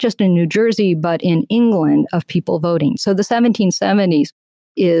 not just in New Jersey, but in England, of people voting. So the 1770s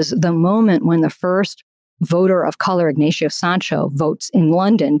is the moment when the first voter of color, Ignacio Sancho, votes in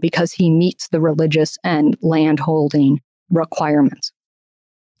London because he meets the religious and landholding requirements.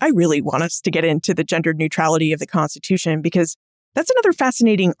 I really want us to get into the gender neutrality of the Constitution because that's another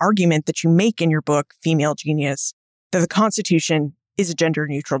fascinating argument that you make in your book, Female Genius, that the Constitution is a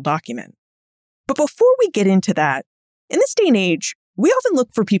gender-neutral document. But before we get into that, in this day and age, we often look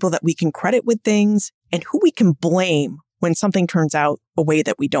for people that we can credit with things and who we can blame when something turns out a way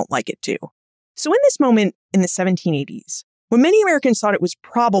that we don't like it to. So in this moment in the 1780s, when many Americans thought it was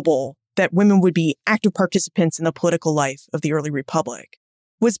probable that women would be active participants in the political life of the early republic,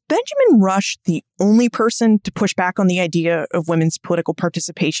 was Benjamin Rush the only person to push back on the idea of women's political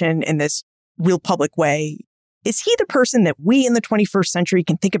participation in this real public way? Is he the person that we in the 21st century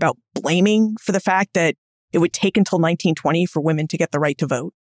can think about blaming for the fact that it would take until 1920 for women to get the right to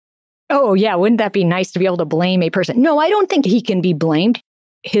vote? Oh, yeah. Wouldn't that be nice to be able to blame a person? No, I don't think he can be blamed.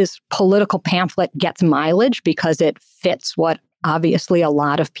 His political pamphlet gets mileage because it fits what obviously a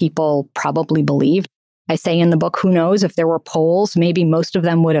lot of people probably believed. I say in the book, who knows, if there were polls, maybe most of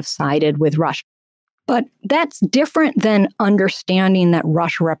them would have sided with Rush. But that's different than understanding that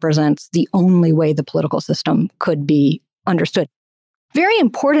Rush represents the only way the political system could be understood. Very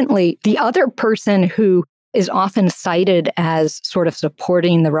importantly, the other person who is often cited as sort of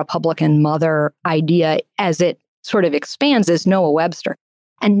supporting the Republican mother idea as it sort of expands is Noah Webster.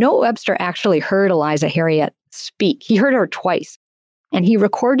 And Noah Webster actually heard Eliza Harriot speak. He heard her twice, and he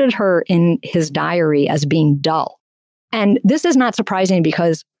recorded her in his diary as being dull. And this is not surprising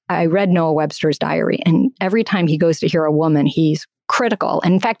because I read Noah Webster's diary, and every time he goes to hear a woman, he's critical.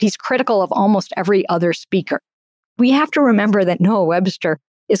 And in fact, he's critical of almost every other speaker. We have to remember that Noah Webster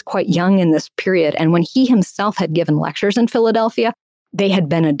is quite young in this period, and when he himself had given lectures in Philadelphia, they had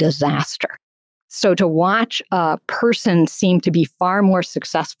been a disaster. So to watch a person seem to be far more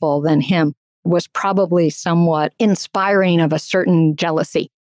successful than him was probably somewhat inspiring of a certain jealousy.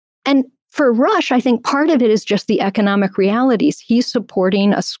 And for Rush, I think part of it is just the economic realities. He's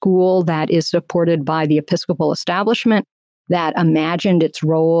supporting a school that is supported by the Episcopal establishment. that imagined its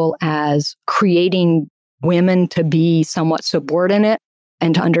role as creating women to be somewhat subordinate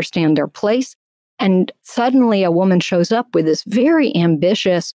and to understand their place. And suddenly a woman shows up with this very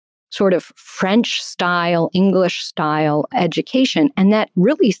ambitious sort of French-style, English-style education, and that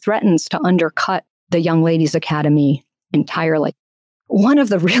really threatens to undercut the Young Ladies' Academy entirely. One of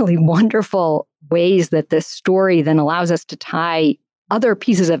the really wonderful ways that this story then allows us to tie other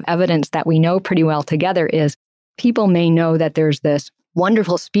pieces of evidence that we know pretty well together is people may know that there's this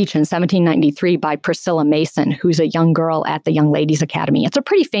wonderful speech in 1793 by Priscilla Mason, who's a young girl at the Young Ladies' Academy. It's a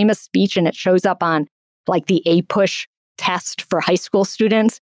pretty famous speech, and it shows up on like the APUSH test for high school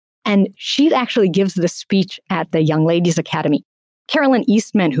students. And she actually gives the speech at the Young Ladies' Academy. Carolyn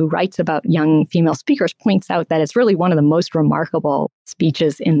Eastman, who writes about young female speakers, points out that it's really one of the most remarkable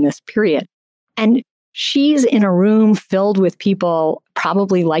speeches in this period. And she's in a room filled with people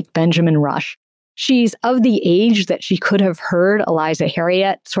probably like Benjamin Rush. She's of the age that she could have heard Eliza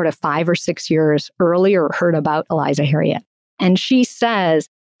Harriot sort of 5 or 6 years earlier, or heard about Eliza Harriot. And she says,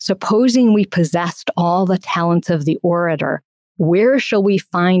 supposing we possessed all the talents of the orator, where shall we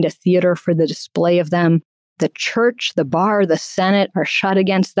find a theater for the display of them? The church, the bar, the senate are shut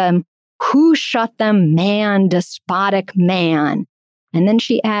against them. Who shut them? Man, despotic man. And then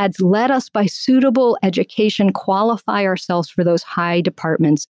she adds, let us by suitable education qualify ourselves for those high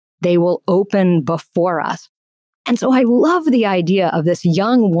departments. They will open before us. And so I love the idea of this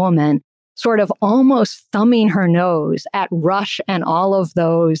young woman sort of almost thumbing her nose at Rush and all of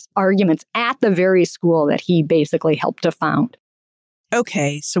those arguments at the very school that he basically helped to found.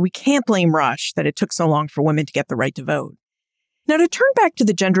 Okay, so we can't blame Rush that it took so long for women to get the right to vote. Now, to turn back to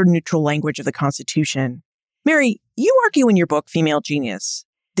the gender-neutral language of the Constitution, Mary, you argue in your book, Female Genius,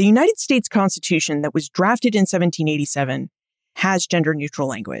 the United States Constitution that was drafted in 1787 has gender-neutral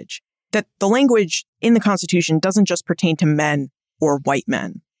language, that the language in the Constitution doesn't just pertain to men or white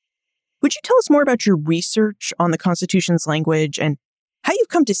men. Would you tell us more about your research on the Constitution's language and how you've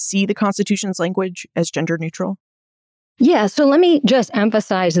come to see the Constitution's language as gender-neutral? Yeah, so let me just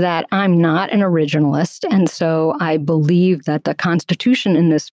emphasize that I'm not an originalist. And so I believe that the Constitution in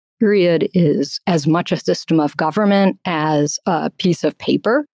this period is as much a system of government as a piece of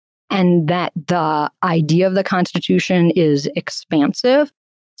paper, and that the idea of the Constitution is expansive.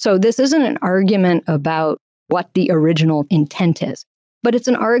 So this isn't an argument about what the original intent is, but it's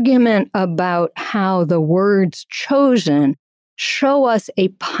an argument about how the words chosen show us a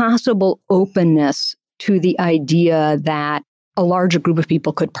possible openness to the idea that a larger group of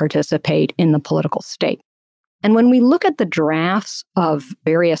people could participate in the political state. And when we look at the drafts of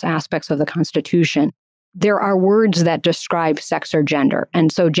various aspects of the Constitution, there are words that describe sex or gender.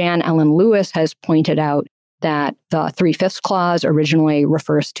 And so Jan Ellen Lewis has pointed out that the 3/5 clause originally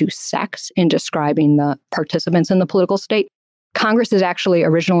refers to sex in describing the participants in the political state. Congress is actually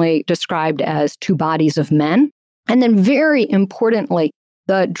originally described as 2 bodies of men. And then very importantly,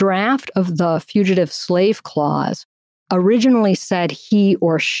 the draft of the Fugitive Slave Clause originally said he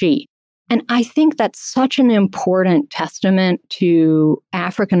or she. And I think that's such an important testament to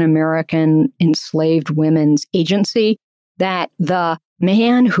African American enslaved women's agency that the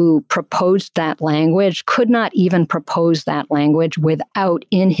man who proposed that language could not even propose that language without,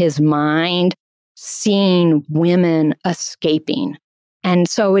 in his mind, seeing women escaping. And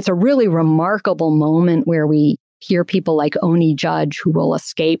so it's a really remarkable moment where we hear people like Oni Judge, who will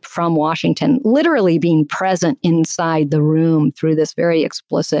escape from Washington, literally being present inside the room through this very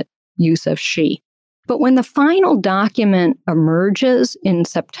explicit use of she. But when the final document emerges in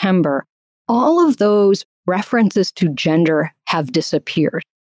September, all of those references to gender have disappeared.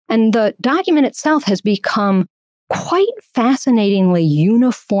 And the document itself has become quite fascinatingly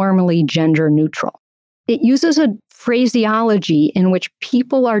uniformly gender neutral. It uses a phraseology in which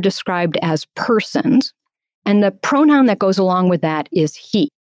people are described as persons, and the pronoun that goes along with that is he.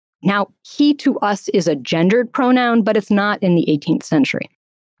 Now, he to us is a gendered pronoun, but it's not in the 18th century.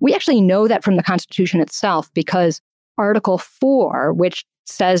 We actually know that from the Constitution itself because Article 4, which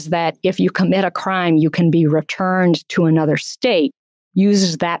says that if you commit a crime, you can be returned to another state,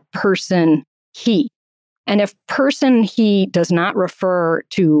 uses that person, he. And if person, he does not refer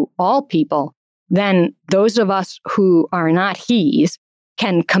to all people, then those of us who are not he's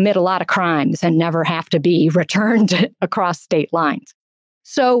can commit a lot of crimes and never have to be returned across state lines.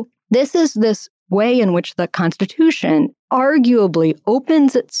 So this is this way in which the Constitution arguably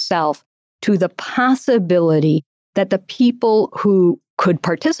opens itself to the possibility that the people who could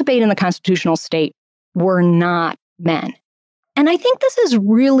participate in the constitutional state were not men. And I think this is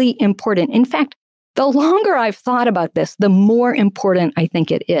really important. In fact, the longer I've thought about this, the more important I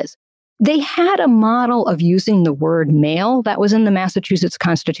think it is. they had a model of using the word male that was in the Massachusetts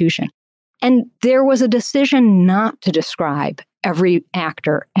Constitution. And there was a decision not to describe every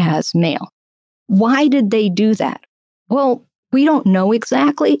actor as male. Why did they do that? Well, we don't know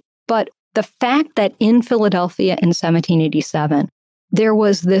exactly, but the fact that in Philadelphia in 1787, there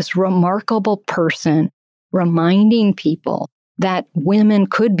was this remarkable person reminding people that women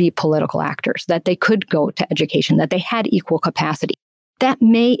could be political actors, that they could go to education, that they had equal capacity. That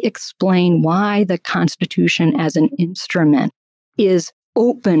may explain why the Constitution as an instrument is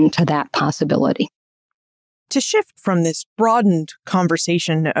open to that possibility. To shift from this broadened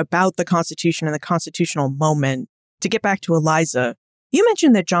conversation about the Constitution and the constitutional moment, to get back to Eliza, you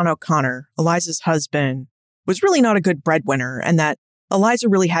mentioned that John O'Connor, Eliza's husband, was really not a good breadwinner and that Eliza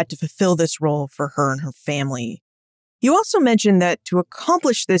really had to fulfill this role for her and her family. You also mentioned that to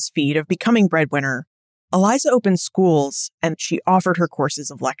accomplish this feat of becoming breadwinner, Eliza opened schools and she offered her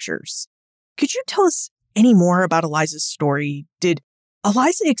courses of lectures. Could you tell us any more about Eliza's story? Did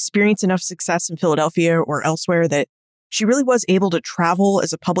Eliza experience enough success in Philadelphia or elsewhere that she really was able to travel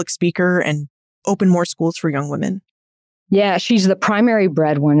as a public speaker and open more schools for young women? Yeah, she's the primary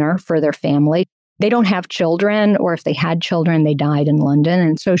breadwinner for their family. They don't have children, or if they had children, they died in London.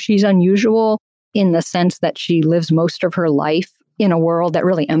 And so she's unusual in the sense that she lives most of her life in a world that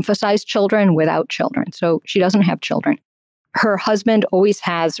really emphasized children without children. So she doesn't have children. Her husband always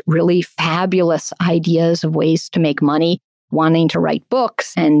has really fabulous ideas of ways to make money, wanting to write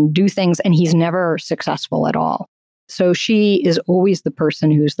books and do things, and he's never successful at all. So she is always the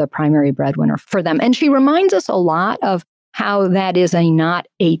person who's the primary breadwinner for them. And she reminds us a lot of how that is a not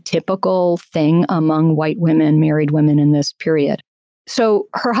atypical thing among white women, married women in this period. So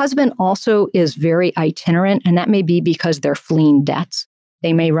her husband also is very itinerant, and that may be because they're fleeing debts.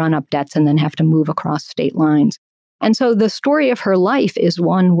 They may run up debts and then have to move across state lines. And so the story of her life is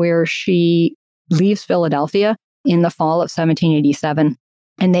one where she leaves Philadelphia in the fall of 1787,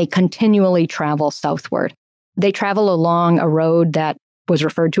 and they continually travel southward. They travel along a road that was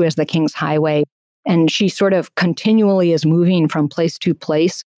referred to as the King's Highway, and she sort of continually is moving from place to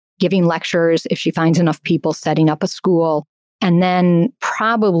place, giving lectures if she finds enough people, setting up a school. And then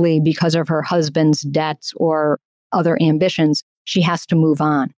probably because of her husband's debts or other ambitions, she has to move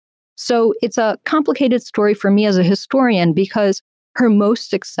on. So it's a complicated story for me as a historian because her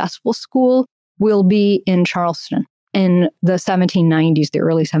most successful school will be in Charleston in the 1790s, the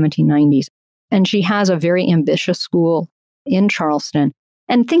early 1790s. And she has a very ambitious school in Charleston.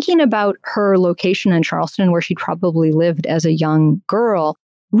 And thinking about her location in Charleston, where she probably lived as a young girl,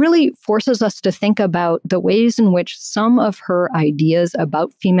 really forces us to think about the ways in which some of her ideas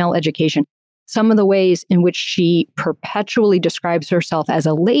about female education, some of the ways in which she perpetually describes herself as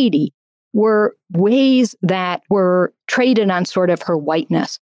a lady, were ways that were traded on sort of her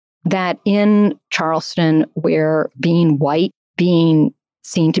whiteness. That in Charleston, where being white, being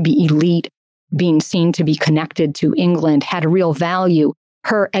seen to be elite, being seen to be connected to England had a real value,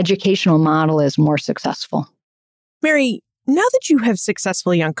 her educational model is more successful. Mary, now that you have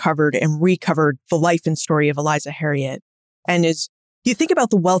successfully uncovered and recovered the life and story of Eliza Harriot, and as you think about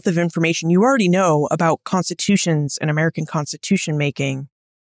the wealth of information you already know about constitutions and American constitution making,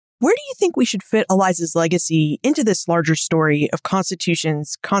 where do you think we should fit Eliza's legacy into this larger story of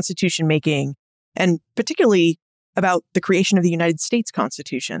constitutions, constitution making, and particularly about the creation of the United States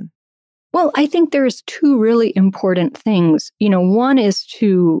Constitution? Well, I think there's two really important things. One is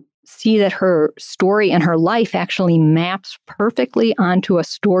to see that her story and her life actually maps perfectly onto a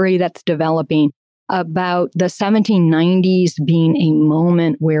story that's developing about the 1790s being a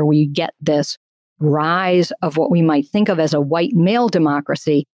moment where we get this rise of what we might think of as a white male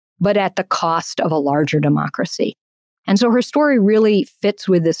democracy, but at the cost of a larger democracy. And so her story really fits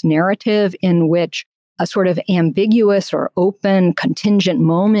with this narrative in which a sort of ambiguous or open contingent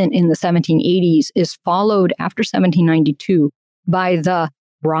moment in the 1780s is followed after 1792 by the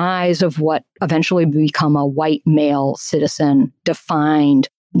rise of what eventually become a white male citizen defined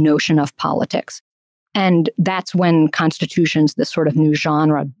notion of politics. And that's when constitutions, this sort of new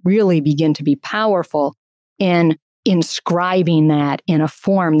genre, really begin to be powerful in inscribing that in a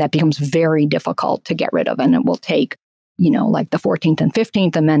form that becomes very difficult to get rid of. And it will take, like the 14th and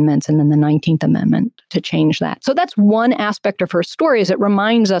 15th Amendments and then the 19th Amendment to change that. So that's one aspect of her story, is it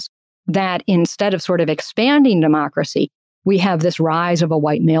reminds us that instead of sort of expanding democracy, we have this rise of a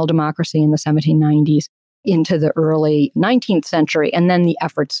white male democracy in the 1790s into the early 19th century, and then the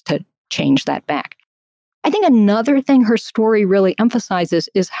efforts to change that back. I think another thing her story really emphasizes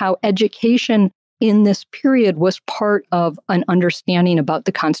is how education in this period was part of an understanding about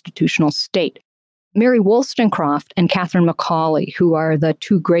the constitutional state. Mary Wollstonecraft and Catherine Macaulay, who are the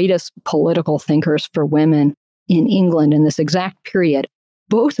two greatest political thinkers for women in England in this exact period,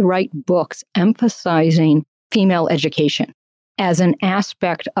 both write books emphasizing female education as an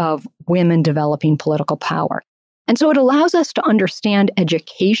aspect of women developing political power. And so it allows us to understand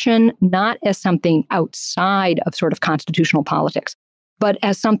education not as something outside of sort of constitutional politics, but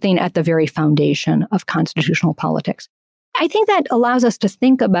as something at the very foundation of constitutional politics. I think that allows us to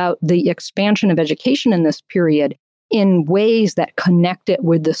think about the expansion of education in this period in ways that connect it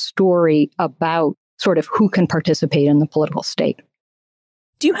with the story about sort of who can participate in the political state.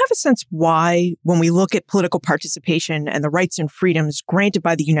 Do you have a sense why, when we look at political participation and the rights and freedoms granted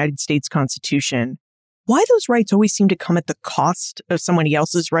by the United States Constitution, why those rights always seem to come at the cost of somebody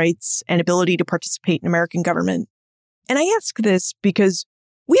else's rights and ability to participate in American government? And I ask this because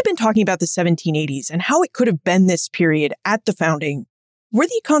we've been talking about the 1780s and how it could have been this period at the founding where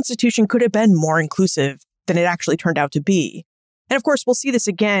the Constitution could have been more inclusive than it actually turned out to be. And of course, we'll see this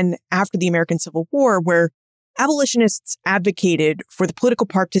again after the American Civil War, where abolitionists advocated for the political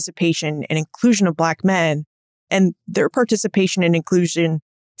participation and inclusion of Black men, and their participation and inclusion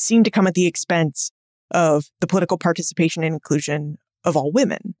seemed to come at the expense of the political participation and inclusion of all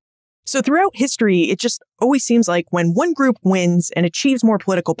women. So throughout history, it just always seems like when one group wins and achieves more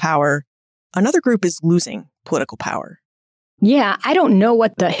political power, another group is losing political power. Yeah, I don't know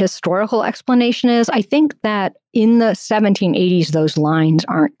what the historical explanation is. I think that in the 1780s, those lines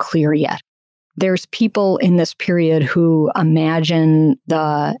aren't clear yet. There's people in this period who imagine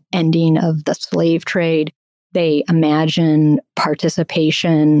the ending of the slave trade. They imagine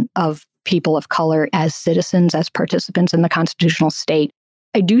participation of people of color as citizens, as participants in the constitutional state.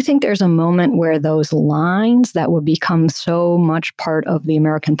 I do think there's a moment where those lines that would become so much part of the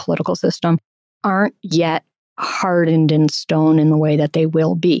American political system aren't yet hardened in stone in the way that they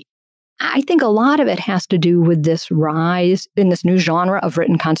will be. I think a lot of it has to do with this rise in this new genre of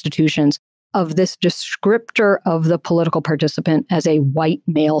written constitutions, of this descriptor of the political participant as a white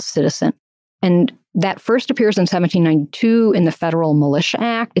male citizen. And that first appears in 1792 in the Federal Militia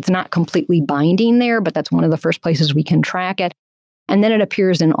Act. It's not completely binding there, but that's one of the first places we can track it. And then it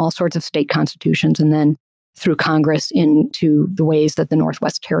appears in all sorts of state constitutions and then through Congress into the ways that the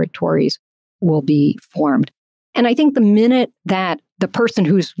Northwest Territories will be formed. And I think the minute that the person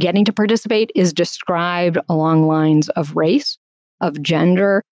who's getting to participate is described along lines of race, of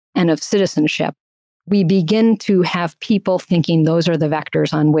gender, and of citizenship, we begin to have people thinking those are the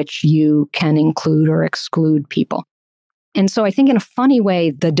vectors on which you can include or exclude people. And so I think in a funny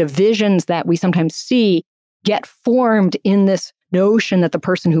way, the divisions that we sometimes see get formed in this notion that the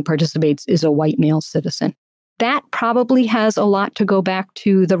person who participates is a white male citizen. That probably has a lot to go back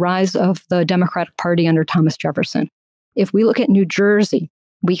to the rise of the Democratic Party under Thomas Jefferson. If we look at New Jersey,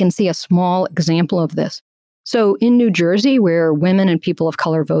 we can see a small example of this. So in New Jersey, where women and people of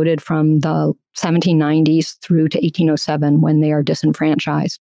color voted from the 1790s through to 1807 when they are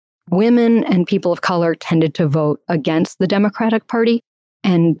disenfranchised, women and people of color tended to vote against the Democratic Party,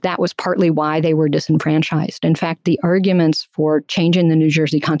 and that was partly why they were disenfranchised. In fact, the arguments for changing the New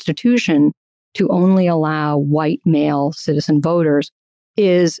Jersey Constitution to only allow white male citizen voters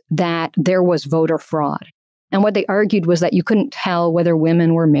is that there was voter fraud. And what they argued was that you couldn't tell whether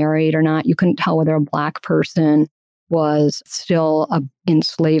women were married or not. You couldn't tell whether a Black person was still an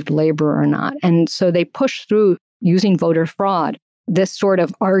enslaved laborer or not. And so they pushed through, using voter fraud, this sort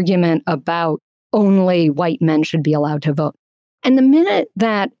of argument about only white men should be allowed to vote. And the minute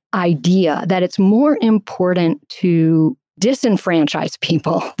that idea that it's more important to disenfranchise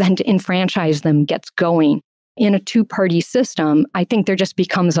people than to enfranchise them gets going in a two-party system, I think there just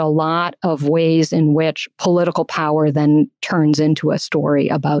becomes a lot of ways in which political power then turns into a story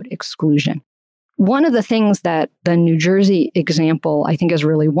about exclusion. One of the things that the New Jersey example I think is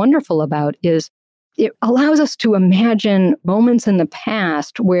really wonderful about is it allows us to imagine moments in the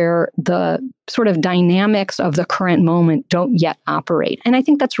past where the sort of dynamics of the current moment don't yet operate. And I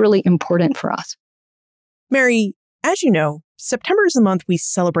think that's really important for us. Mary, as you know, September is the month we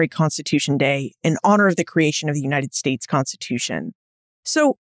celebrate Constitution Day in honor of the creation of the United States Constitution.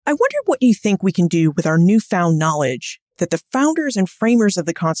 So I wonder what you think we can do with our newfound knowledge that the founders and framers of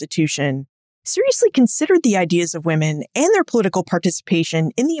the Constitution seriously considered the ideas of women and their political participation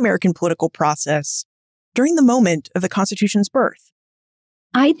in the American political process during the moment of the Constitution's birth.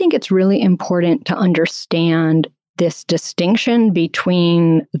 I think it's really important to understand this distinction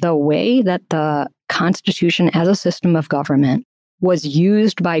between the way that the Constitution as a system of government was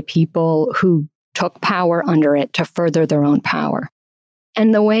used by people who took power under it to further their own power,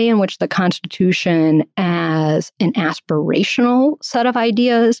 and the way in which the Constitution as an aspirational set of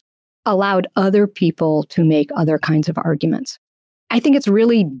ideas allowed other people to make other kinds of arguments. I think it's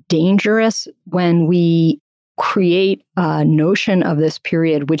really dangerous when we create a notion of this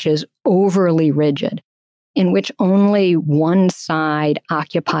period which is overly rigid, in which only one side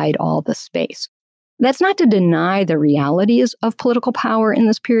occupied all the space. That's not to deny the realities of political power in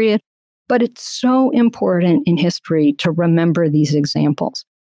this period, but it's so important in history to remember these examples.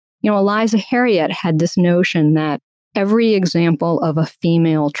 Eliza Harriot had this notion that every example of a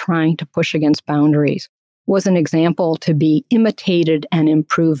female trying to push against boundaries was an example to be imitated and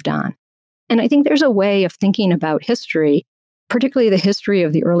improved on. And I think there's a way of thinking about history, particularly the history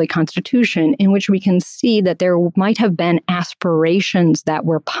of the early Constitution, in which we can see that there might have been aspirations that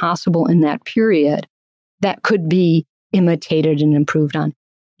were possible in that period that could be imitated and improved on.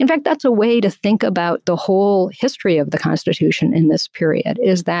 In fact, that's a way to think about the whole history of the Constitution in this period,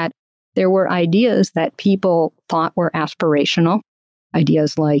 is that there were ideas that people thought were aspirational,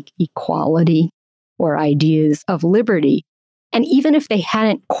 ideas like equality or ideas of liberty. And even if they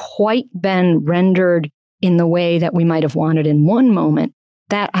hadn't quite been rendered in the way that we might have wanted in one moment,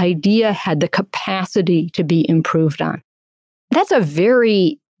 that idea had the capacity to be improved on. That's a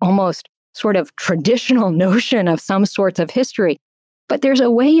very almost sort of traditional notion of some sorts of history. But there's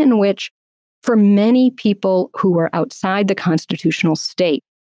a way in which, for many people who were outside the constitutional state,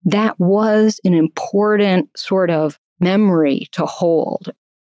 that was an important sort of memory to hold.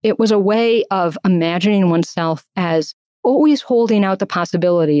 It was a way of imagining oneself as always holding out the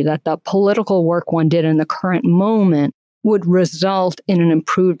possibility that the political work one did in the current moment would result in an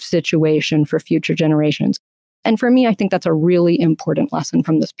improved situation for future generations. And for me, I think that's a really important lesson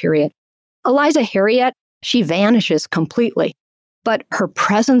from this period. Eliza Harriot, she vanishes completely, but her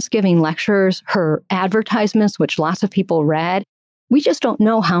presence giving lectures, her advertisements, which lots of people read, we just don't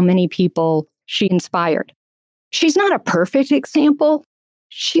know how many people she inspired. She's not a perfect example.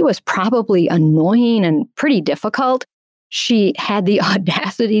 She was probably annoying and pretty difficult. She had the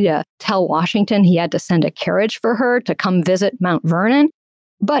audacity to tell Washington he had to send a carriage for her to come visit Mount Vernon.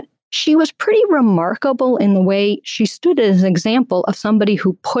 But she was pretty remarkable in the way she stood as an example of somebody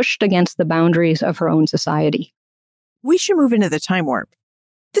who pushed against the boundaries of her own society. We should move into the time warp.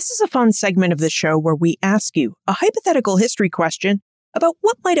 This is a fun segment of the show where we ask you a hypothetical history question about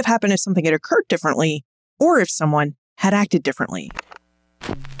what might have happened if something had occurred differently, or if someone had acted differently.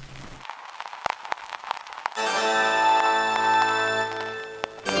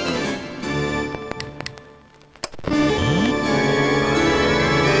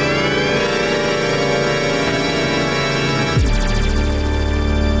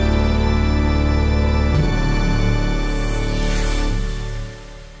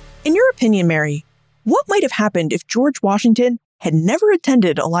 In your opinion, Mary, what might have happened if George Washington had never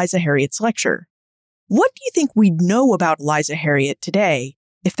attended Eliza Harriot's lecture? What do you think we'd know about Eliza Harriot today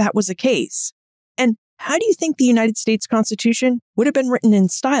if that was the case? And how do you think the United States Constitution would have been written and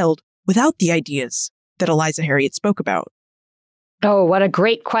styled without the ideas that Eliza Harriot spoke about? Oh, what a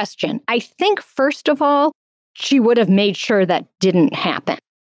great question. I think, first of all, she would have made sure that didn't happen.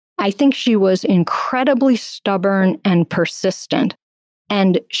 I think she was incredibly stubborn and persistent.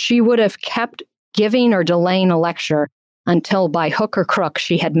 And she would have kept giving or delaying a lecture until by hook or crook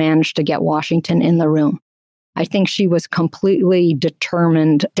she had managed to get Washington in the room. I think she was completely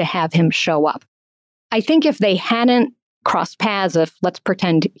determined to have him show up. I think if they hadn't crossed paths, if let's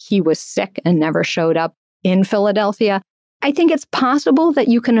pretend he was sick and never showed up in Philadelphia, I think it's possible that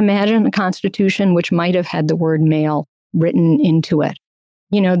you can imagine a Constitution which might have had the word male written into it.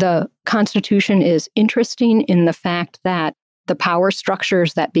 The Constitution is interesting in the fact that the power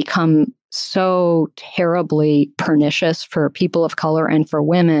structures that become so terribly pernicious for people of color and for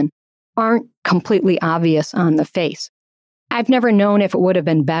women aren't completely obvious on the face. I've never known if it would have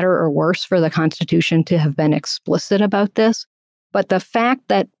been better or worse for the Constitution to have been explicit about this, but the fact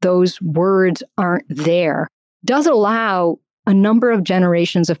that those words aren't there does allow a number of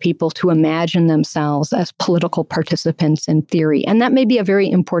generations of people to imagine themselves as political participants in theory, and that may be a very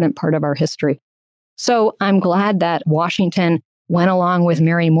important part of our history. So I'm glad that Washington went along with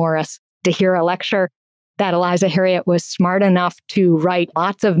Mary Morris to hear a lecture, that Eliza Harriot was smart enough to write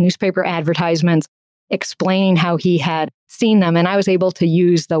lots of newspaper advertisements explaining how he had seen them. And I was able to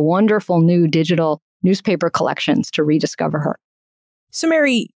use the wonderful new digital newspaper collections to rediscover her. So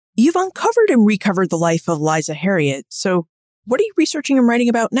Mary, you've uncovered and recovered the life of Eliza Harriot. So what are you researching and writing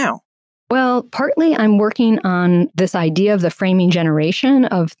about now? Well, partly I'm working on this idea of the framing generation,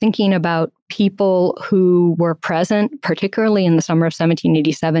 of thinking about people who were present, particularly in the summer of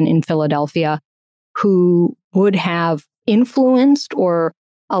 1787 in Philadelphia, who would have influenced or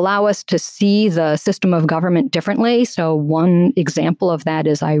allow us to see the system of government differently. So one example of that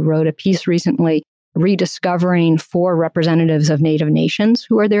is I wrote a piece recently rediscovering 4 representatives of Native nations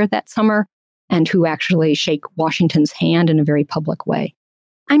who are there that summer and who actually shake Washington's hand in a very public way.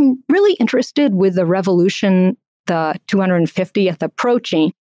 I'm really interested with the revolution, the 250th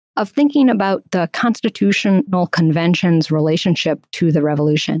approaching, of thinking about the Constitutional Convention's relationship to the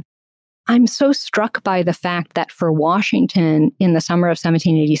revolution. I'm so struck by the fact that for Washington in the summer of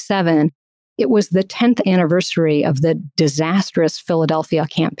 1787, it was the 10th anniversary of the disastrous Philadelphia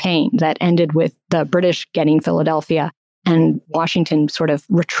campaign that ended with the British getting Philadelphia and Washington sort of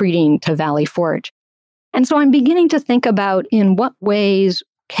retreating to Valley Forge. And so I'm beginning to think about in what ways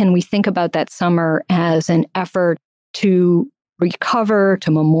can we think about that summer as an effort to recover,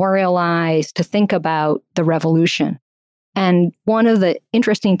 to memorialize, to think about the revolution. And one of the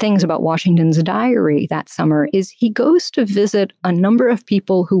interesting things about Washington's diary that summer is he goes to visit a number of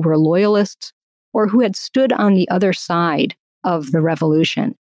people who were loyalists or who had stood on the other side of the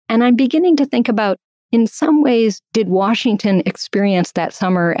revolution. And I'm beginning to think about, in some ways, did Washington experience that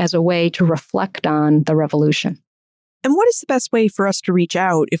summer as a way to reflect on the revolution? And what is the best way for us to reach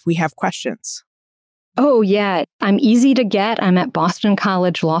out if we have questions? Oh, yeah. I'm easy to get. I'm at Boston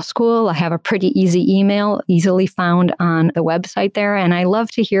College Law School. I have a pretty easy email, easily found on the website there. And I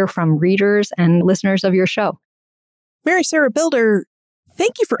love to hear from readers and listeners of your show. Mary Sarah Bilder,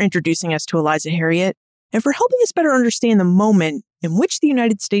 thank you for introducing us to Eliza Harriot and for helping us better understand the moment in which the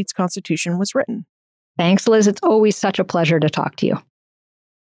United States Constitution was written. Thanks, Liz. It's always such a pleasure to talk to you.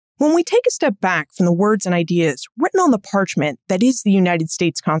 When we take a step back from the words and ideas written on the parchment that is the United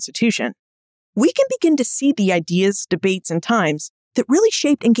States Constitution, we can begin to see the ideas, debates, and times that really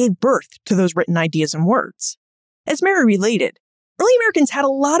shaped and gave birth to those written ideas and words. As Mary related, early Americans had a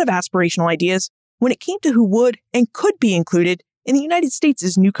lot of aspirational ideas when it came to who would and could be included in the United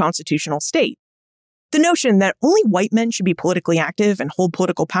States' new constitutional state. The notion that only white men should be politically active and hold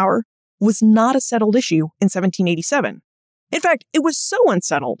political power was not a settled issue in 1787. In fact, it was so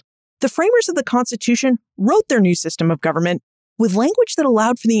unsettled, the framers of the Constitution wrote their new system of government with language that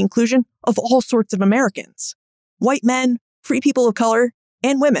allowed for the inclusion of all sorts of Americans: white men, free people of color,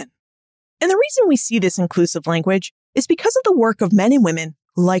 and women. And the reason we see this inclusive language is because of the work of men and women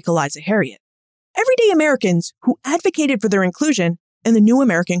like Eliza Harriot, everyday Americans who advocated for their inclusion in the new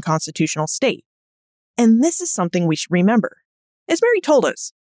American constitutional state. And this is something we should remember. As Mary told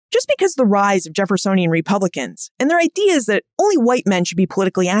us, just because the rise of Jeffersonian Republicans and their ideas that only white men should be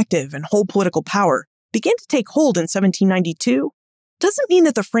politically active and hold political power began to take hold in 1792 doesn't mean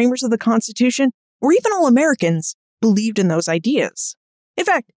that the framers of the Constitution, or even all Americans, believed in those ideas. In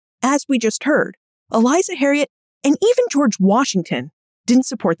fact, as we just heard, Eliza Harriot and even George Washington didn't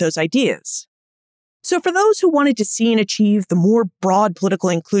support those ideas. So for those who wanted to see and achieve the more broad political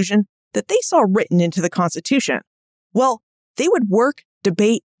inclusion that they saw written into the Constitution, well, they would work,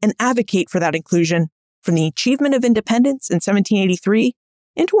 debate, and advocate for that inclusion from the achievement of independence in 1783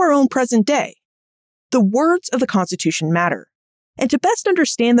 into our own present day. The words of the Constitution matter. And to best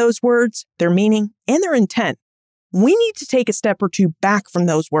understand those words, their meaning, and their intent, we need to take a step or two back from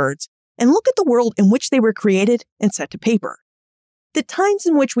those words and look at the world in which they were created and set to paper. The times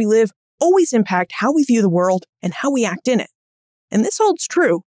in which we live always impact how we view the world and how we act in it. And this holds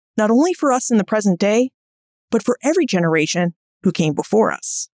true not only for us in the present day, but for every generation who came before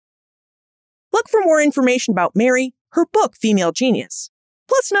us. Look for more information about Mary, her book, Female Genius,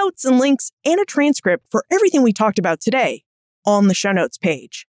 plus notes and links and a transcript for everything we talked about today on the show notes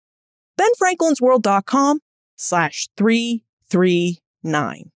page.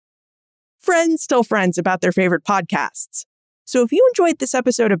 benfranklinsworld.com/339. Friends tell friends about their favorite podcasts. So if you enjoyed this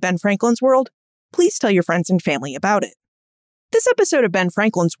episode of Ben Franklin's World, please tell your friends and family about it. This episode of Ben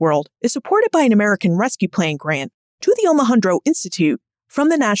Franklin's World is supported by an American Rescue Plan grant to the Omohundro Institute from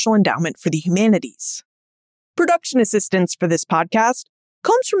the National Endowment for the Humanities. Production assistance for this podcast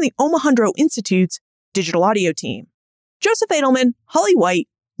comes from the Omohundro Institute's digital audio team: Joseph Edelman, Holly White,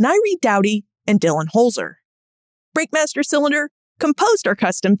 Nairi Dowdy, and Dylan Holzer. Breakmaster Cylinder composed our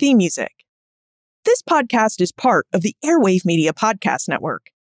custom theme music. This podcast is part of the Airwave Media Podcast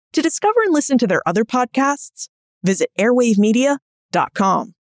Network. To discover and listen to their other podcasts, visit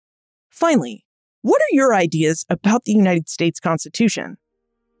airwavemedia.com. Finally, what are your ideas about the United States Constitution?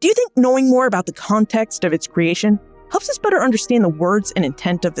 Do you think knowing more about the context of its creation helps us better understand the words and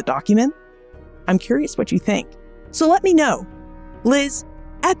intent of the document? I'm curious what you think, so let me know. Liz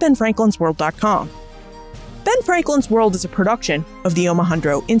at benfranklinsworld.com. Ben Franklin's World is a production of the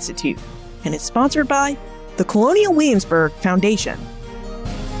Omohundro Institute and is sponsored by the Colonial Williamsburg Foundation.